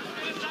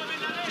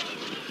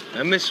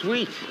 I'm Miss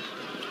Sweet.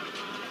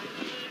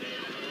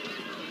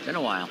 Been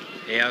a while.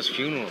 How's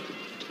funeral?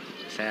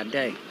 Sad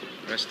day.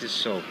 Rest his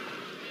soul.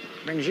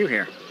 Brings you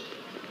here.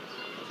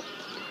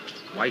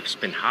 Wife's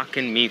been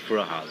hocking me for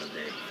a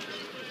holiday.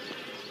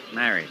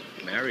 Married.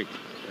 Married.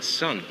 A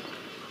son.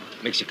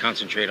 Makes you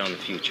concentrate on the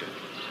future.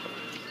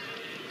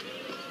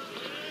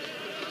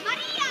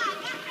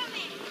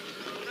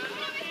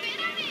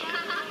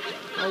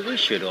 Oh, we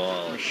should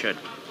all. We should.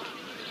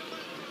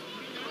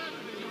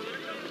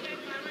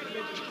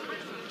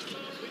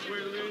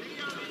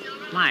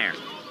 Meyer.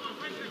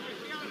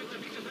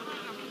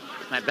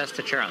 My best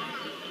to Charlie.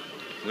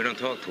 We don't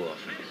talk too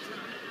often.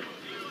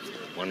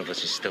 One of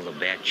us is still a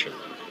bachelor.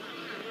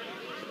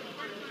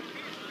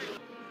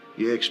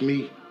 You ask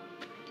me,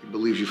 he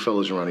believes you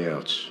fellas are on the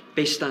outs.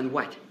 Based on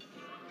what?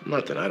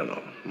 Nothing, I don't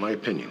know. My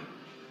opinion.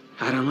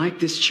 I don't like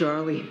this,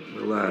 Charlie.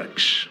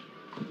 Relax.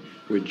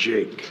 We're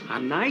Jake.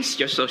 I'm nice,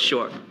 you're so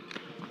short.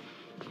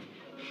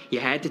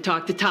 You had to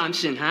talk to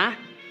Thompson, huh?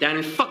 Down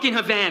in fucking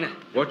Havana.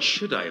 What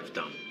should I have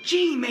done?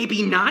 Gee,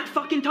 maybe not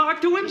fucking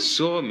talk to him? He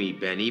saw me,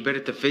 Benny. Better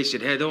to face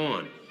it head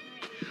on.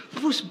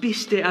 Vos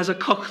bist as a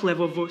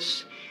cochlever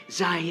vos.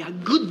 Sei a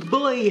good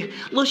boy.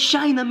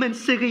 Luciano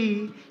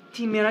menseri.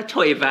 Ti mera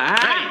toiva,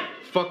 Hey!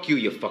 Fuck you,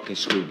 you fucking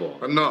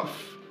screwball.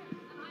 Enough.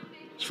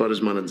 As far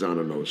as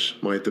Manzano knows,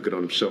 Meyer took it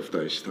on himself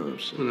to ice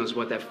Thompson. Who knows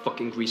what that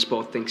fucking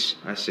greaseball thinks?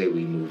 I say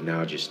we move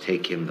now. Just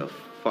take him the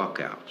fuck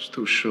out. It's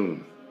too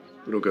soon.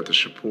 We don't got the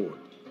support.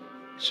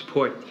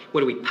 Support?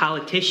 What are we,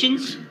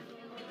 politicians?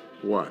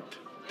 What,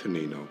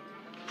 Tonino?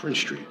 Prince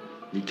Street.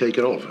 You take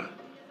it over.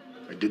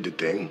 I did the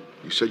thing.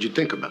 You said you'd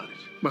think about it.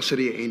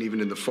 Masseria ain't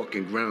even in the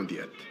fucking ground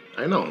yet.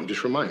 I know. I'm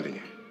just reminding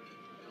you.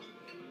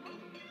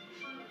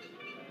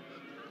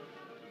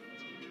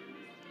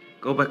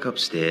 Go back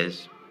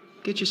upstairs.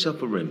 Get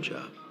yourself a rim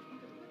job.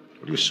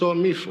 What are you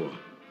sawing me for?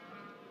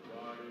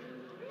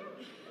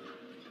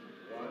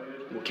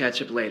 We'll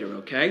catch up later,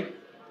 okay?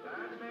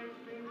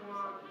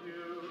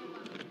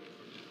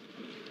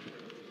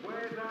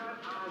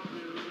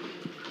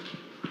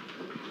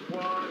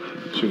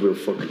 She's a real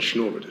fucking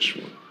schnorrer, this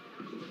one.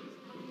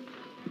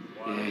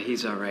 Yeah,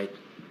 he's all right.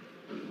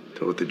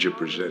 Tell it to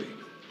Gipperzetti.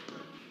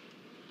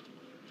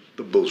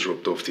 The bulls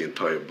roped off the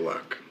entire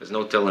block. There's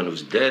no telling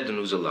who's dead and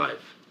who's alive.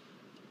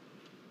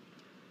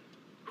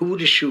 Who were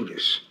the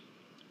shooters?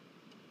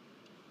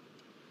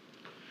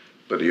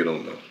 Better you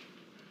don't know.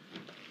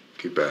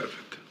 Keep out of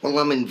it. Well,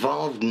 I'm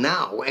involved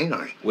now, ain't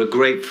I? We're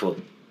grateful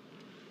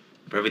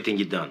for everything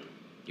you've done.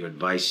 Your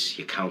advice,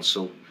 your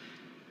counsel.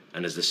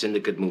 And as the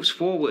syndicate moves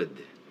forward,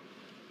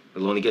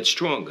 it'll only get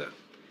stronger.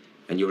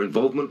 And your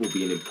involvement will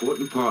be an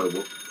important part of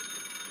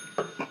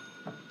what...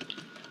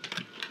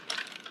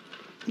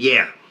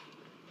 Yeah.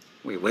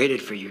 We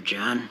waited for you,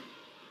 John.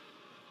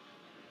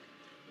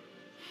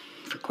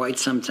 For quite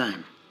some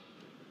time.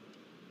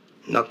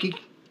 Nucky?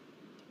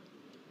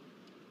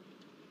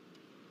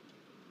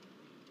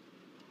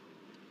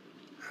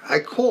 I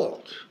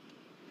called.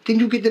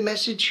 Didn't you get the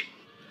message?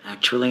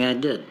 Actually, I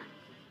did.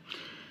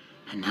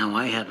 And now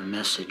I have a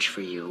message for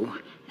you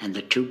and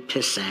the two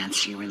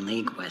pissants you're in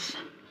league with.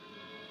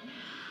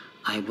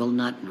 I will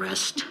not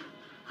rest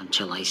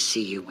until I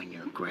see you in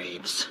your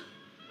graves.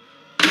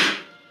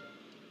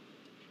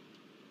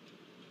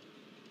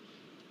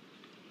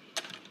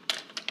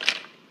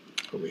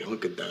 Well, we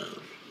hunkered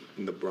down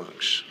in the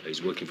Bronx.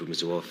 He's working from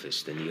his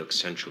office, the New York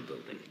Central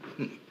building.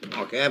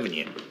 Park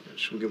Avenue.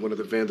 So we'll get one of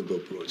the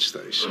Vanderbilt broads,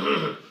 Stace.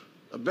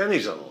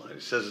 Benny's on the line.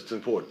 He says it's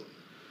important.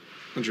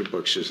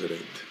 $100 says it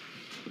ain't.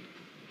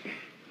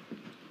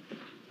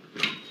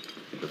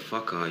 The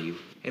fuck are you?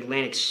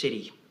 Atlantic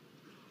City.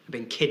 I've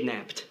been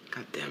kidnapped.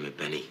 God damn it,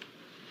 Benny.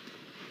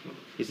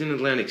 He's in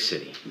Atlantic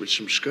City. With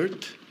some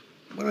skirt?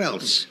 What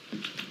else?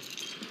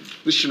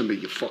 Listen to me,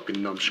 you fucking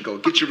numbskull.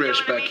 Get your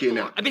ass back here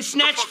now. I've been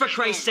snatched, for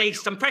Christ's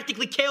sakes. I'm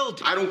practically killed.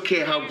 I don't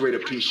care how great a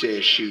piece of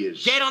ass she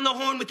is. Get on the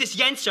horn with this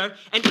Yenser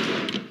and...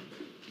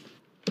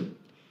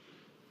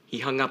 He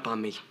hung up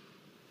on me.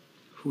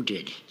 Who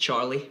did?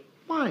 Charlie.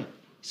 Why?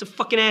 He's a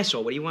fucking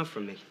asshole. What do you want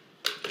from me?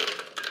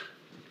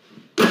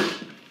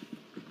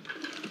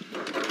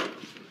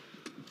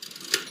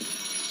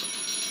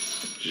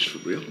 Just for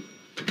real?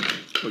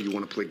 Oh, you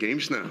want to play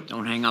games now?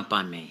 Don't hang up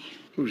on me.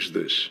 Who's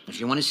this? If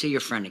you want to see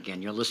your friend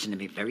again, you'll listen to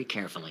me very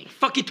carefully.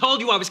 Fucking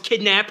told you I was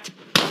kidnapped.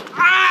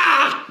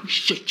 Ah!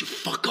 Shit, you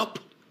fuck up.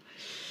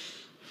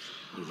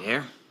 You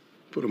there?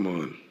 Put him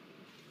on.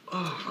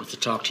 Oh. Wants to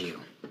talk to you.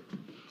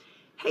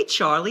 Hey,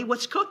 Charlie,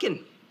 what's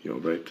cooking? You all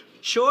right?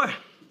 Sure.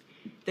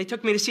 They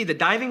took me to see the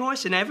diving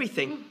horse and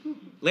everything.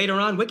 Later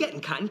on, we're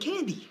getting cotton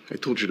candy. I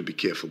told you to be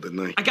careful, didn't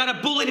I? I got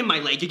a bullet in my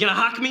leg. You gonna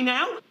hock me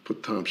now?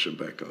 Put Thompson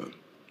back on.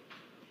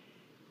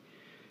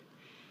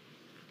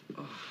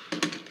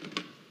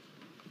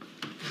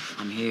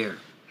 I'm here.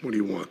 What do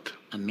you want?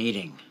 A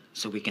meeting,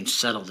 so we can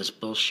settle this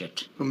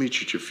bullshit. I'll meet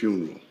you at your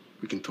funeral.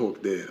 We can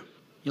talk there.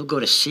 You'll go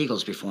to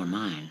Siegel's before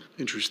mine.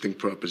 Interesting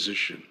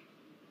proposition.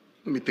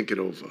 Let me think it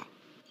over.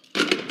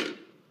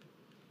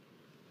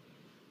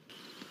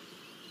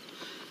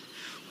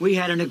 We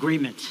had an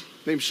agreement.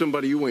 Name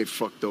somebody you ain't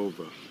fucked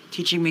over.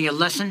 Teaching me a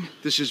lesson?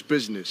 This is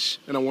business,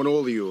 and I want all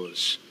of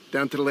yours.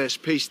 Down to the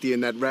last pasty in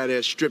that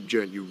rat-ass strip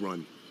joint you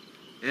run.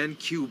 And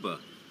Cuba.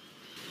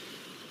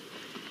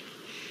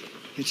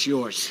 It's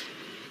yours.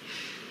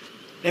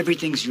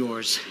 Everything's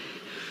yours.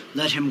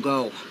 Let him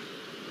go.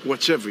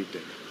 What's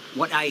everything?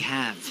 What I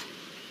have.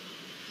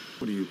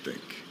 What do you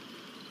think?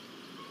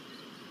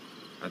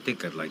 I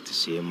think I'd like to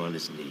see him on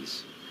his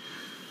knees.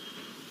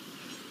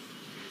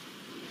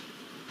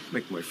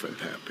 Make my friend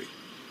happy.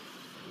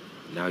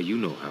 Now you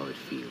know how it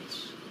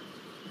feels.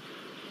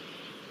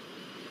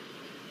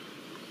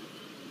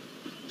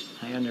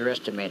 I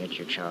underestimated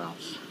you,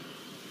 Charles.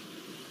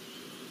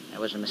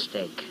 That was a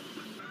mistake.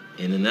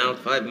 In and out,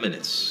 5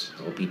 minutes.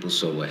 All people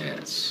saw were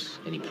hats.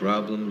 Any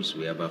problems,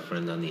 we have our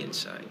friend on the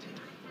inside.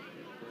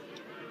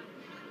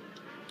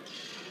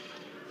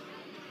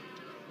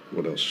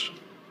 What else?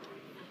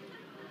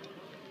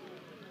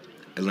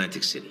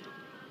 Atlantic City.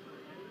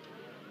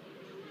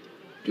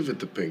 Give it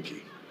to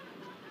Pinky.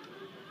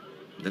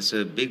 That's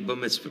a big bar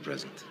mitzvah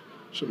present.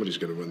 Somebody's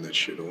gonna run that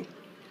shit all.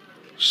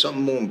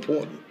 Something more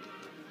important.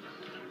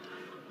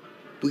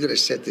 We gotta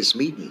set this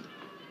meeting.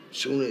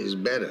 Sooner is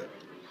better.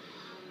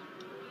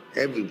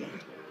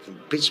 Everyone, from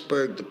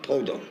Pittsburgh to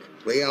Podunk,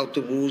 lay out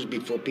the rules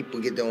before people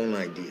get their own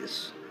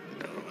ideas.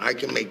 Now, I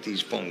can make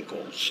these phone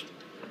calls.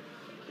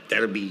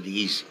 That'll be the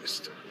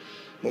easiest.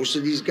 Most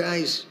of these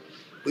guys,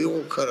 we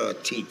all cut our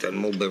teeth on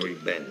Mulberry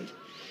Bend.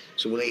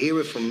 So when they hear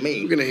it from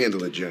me... We're gonna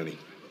handle it, Johnny.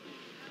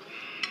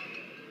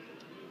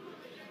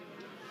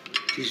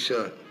 These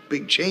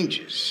big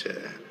changes,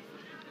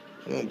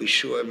 I won't be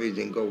sure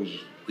everything goes...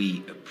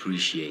 We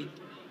appreciate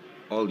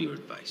all your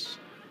advice.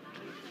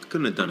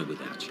 Couldn't have done it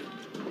without you.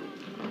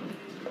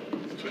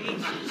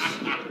 Jesus.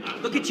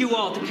 Look at you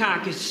all,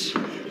 Dukakis.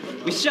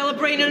 We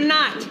celebrating or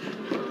not?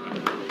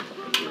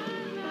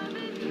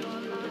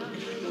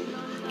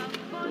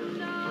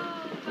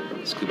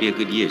 This could be a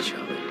good year,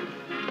 Charlie.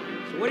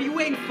 So what are you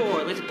waiting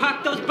for? Let's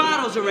pop those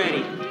bottles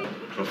already.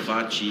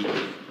 Profaci,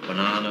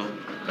 Bonanno,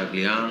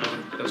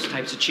 Cagliano. Those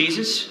types of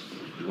cheeses?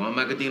 You want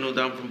Magadino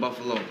down from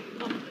Buffalo?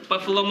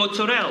 Buffalo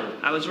mozzarella.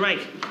 I was right.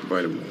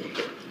 Invite them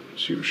all.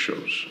 See who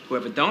shows.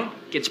 Whoever don't,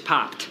 gets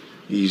popped.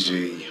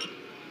 Easy.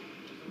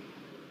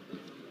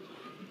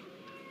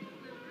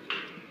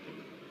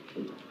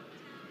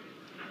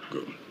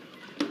 Good.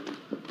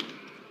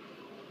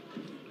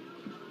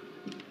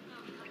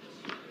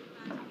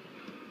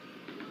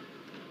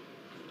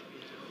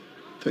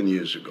 "10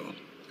 years ago.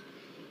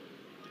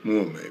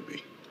 More,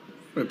 maybe.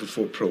 Right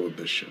before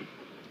Prohibition.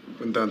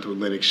 Went down to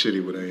Atlantic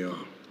City with AR.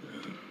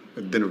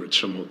 Had dinner at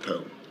some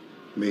hotel.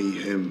 Me,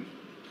 him,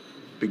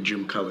 Big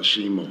Jim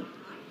Colosimo,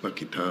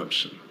 Lucky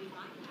Thompson.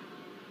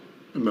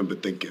 I remember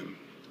thinking,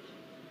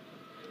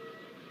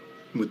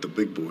 I'm with the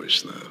big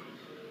boys now.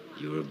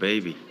 You were a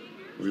baby.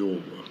 We all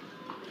were.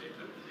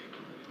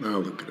 Now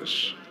look at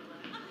us.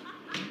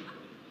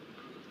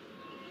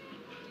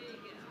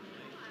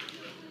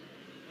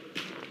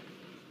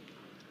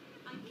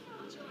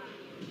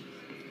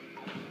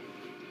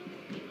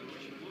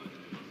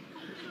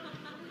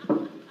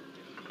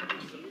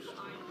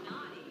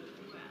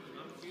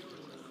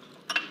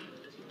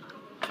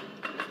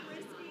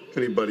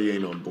 Anybody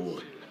ain't on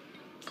board.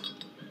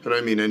 And I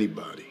mean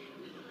anybody.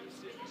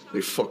 They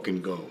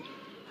fucking go.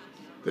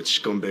 That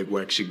scumbag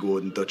Waxy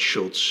Gordon, Dutch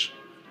Schultz.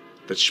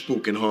 That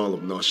spook in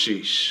Harlem,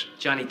 Narcisse.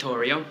 Johnny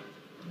Torrio.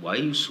 Why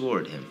you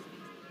swore at him?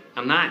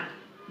 I'm not.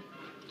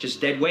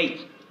 Just dead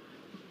weight.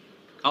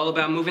 All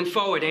about moving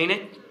forward, ain't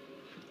it?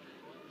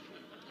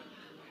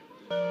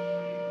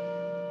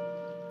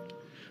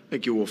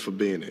 Thank you all for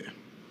being here.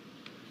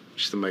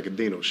 Mr.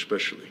 Magadino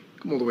especially.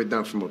 Come all the way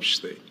down from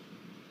upstate.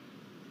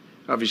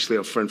 Obviously,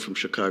 our friend from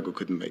Chicago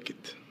couldn't make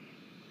it.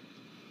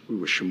 We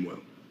wish him well.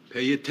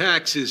 Pay your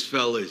taxes,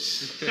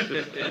 fellas.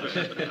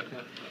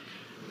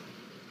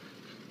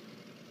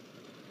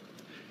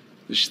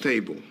 This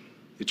table,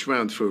 it's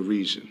round for a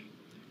reason.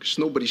 Because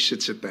nobody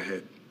sits at the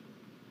head.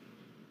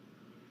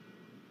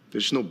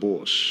 There's no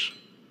boss.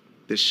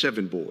 There's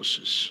 7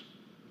 bosses.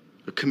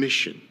 A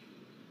commission.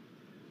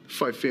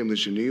 5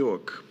 families in New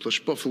York, plus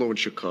Buffalo and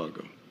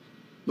Chicago.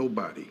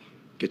 Nobody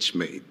gets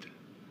made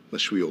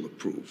unless we all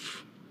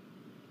approve.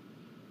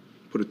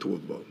 Put it to a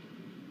vote.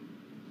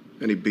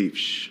 Any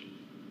beefs,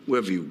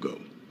 wherever you go,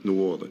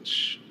 New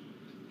Orleans,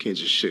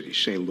 Kansas City,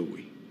 St.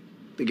 Louis,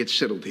 they get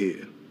settled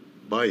here,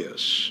 by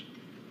us,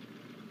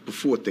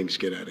 before things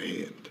get out of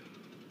hand.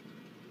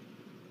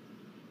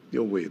 The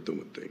old way of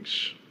doing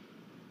things.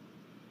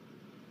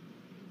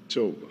 It's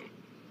over.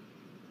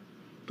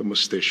 The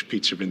mustache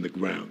pizza in the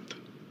ground.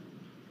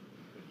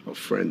 Our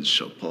friends,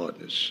 our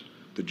partners,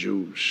 the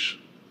Jews,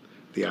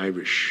 the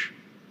Irish,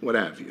 what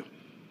have you.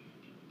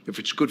 If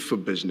it's good for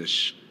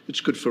business, it's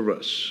good for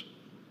us.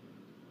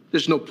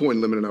 There's no point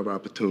limiting our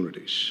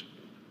opportunities.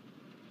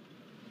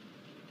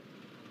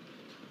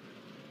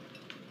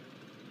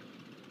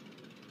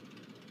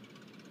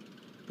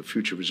 The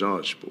future is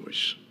ours,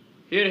 boys.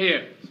 Here,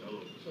 here.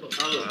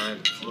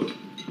 Salud.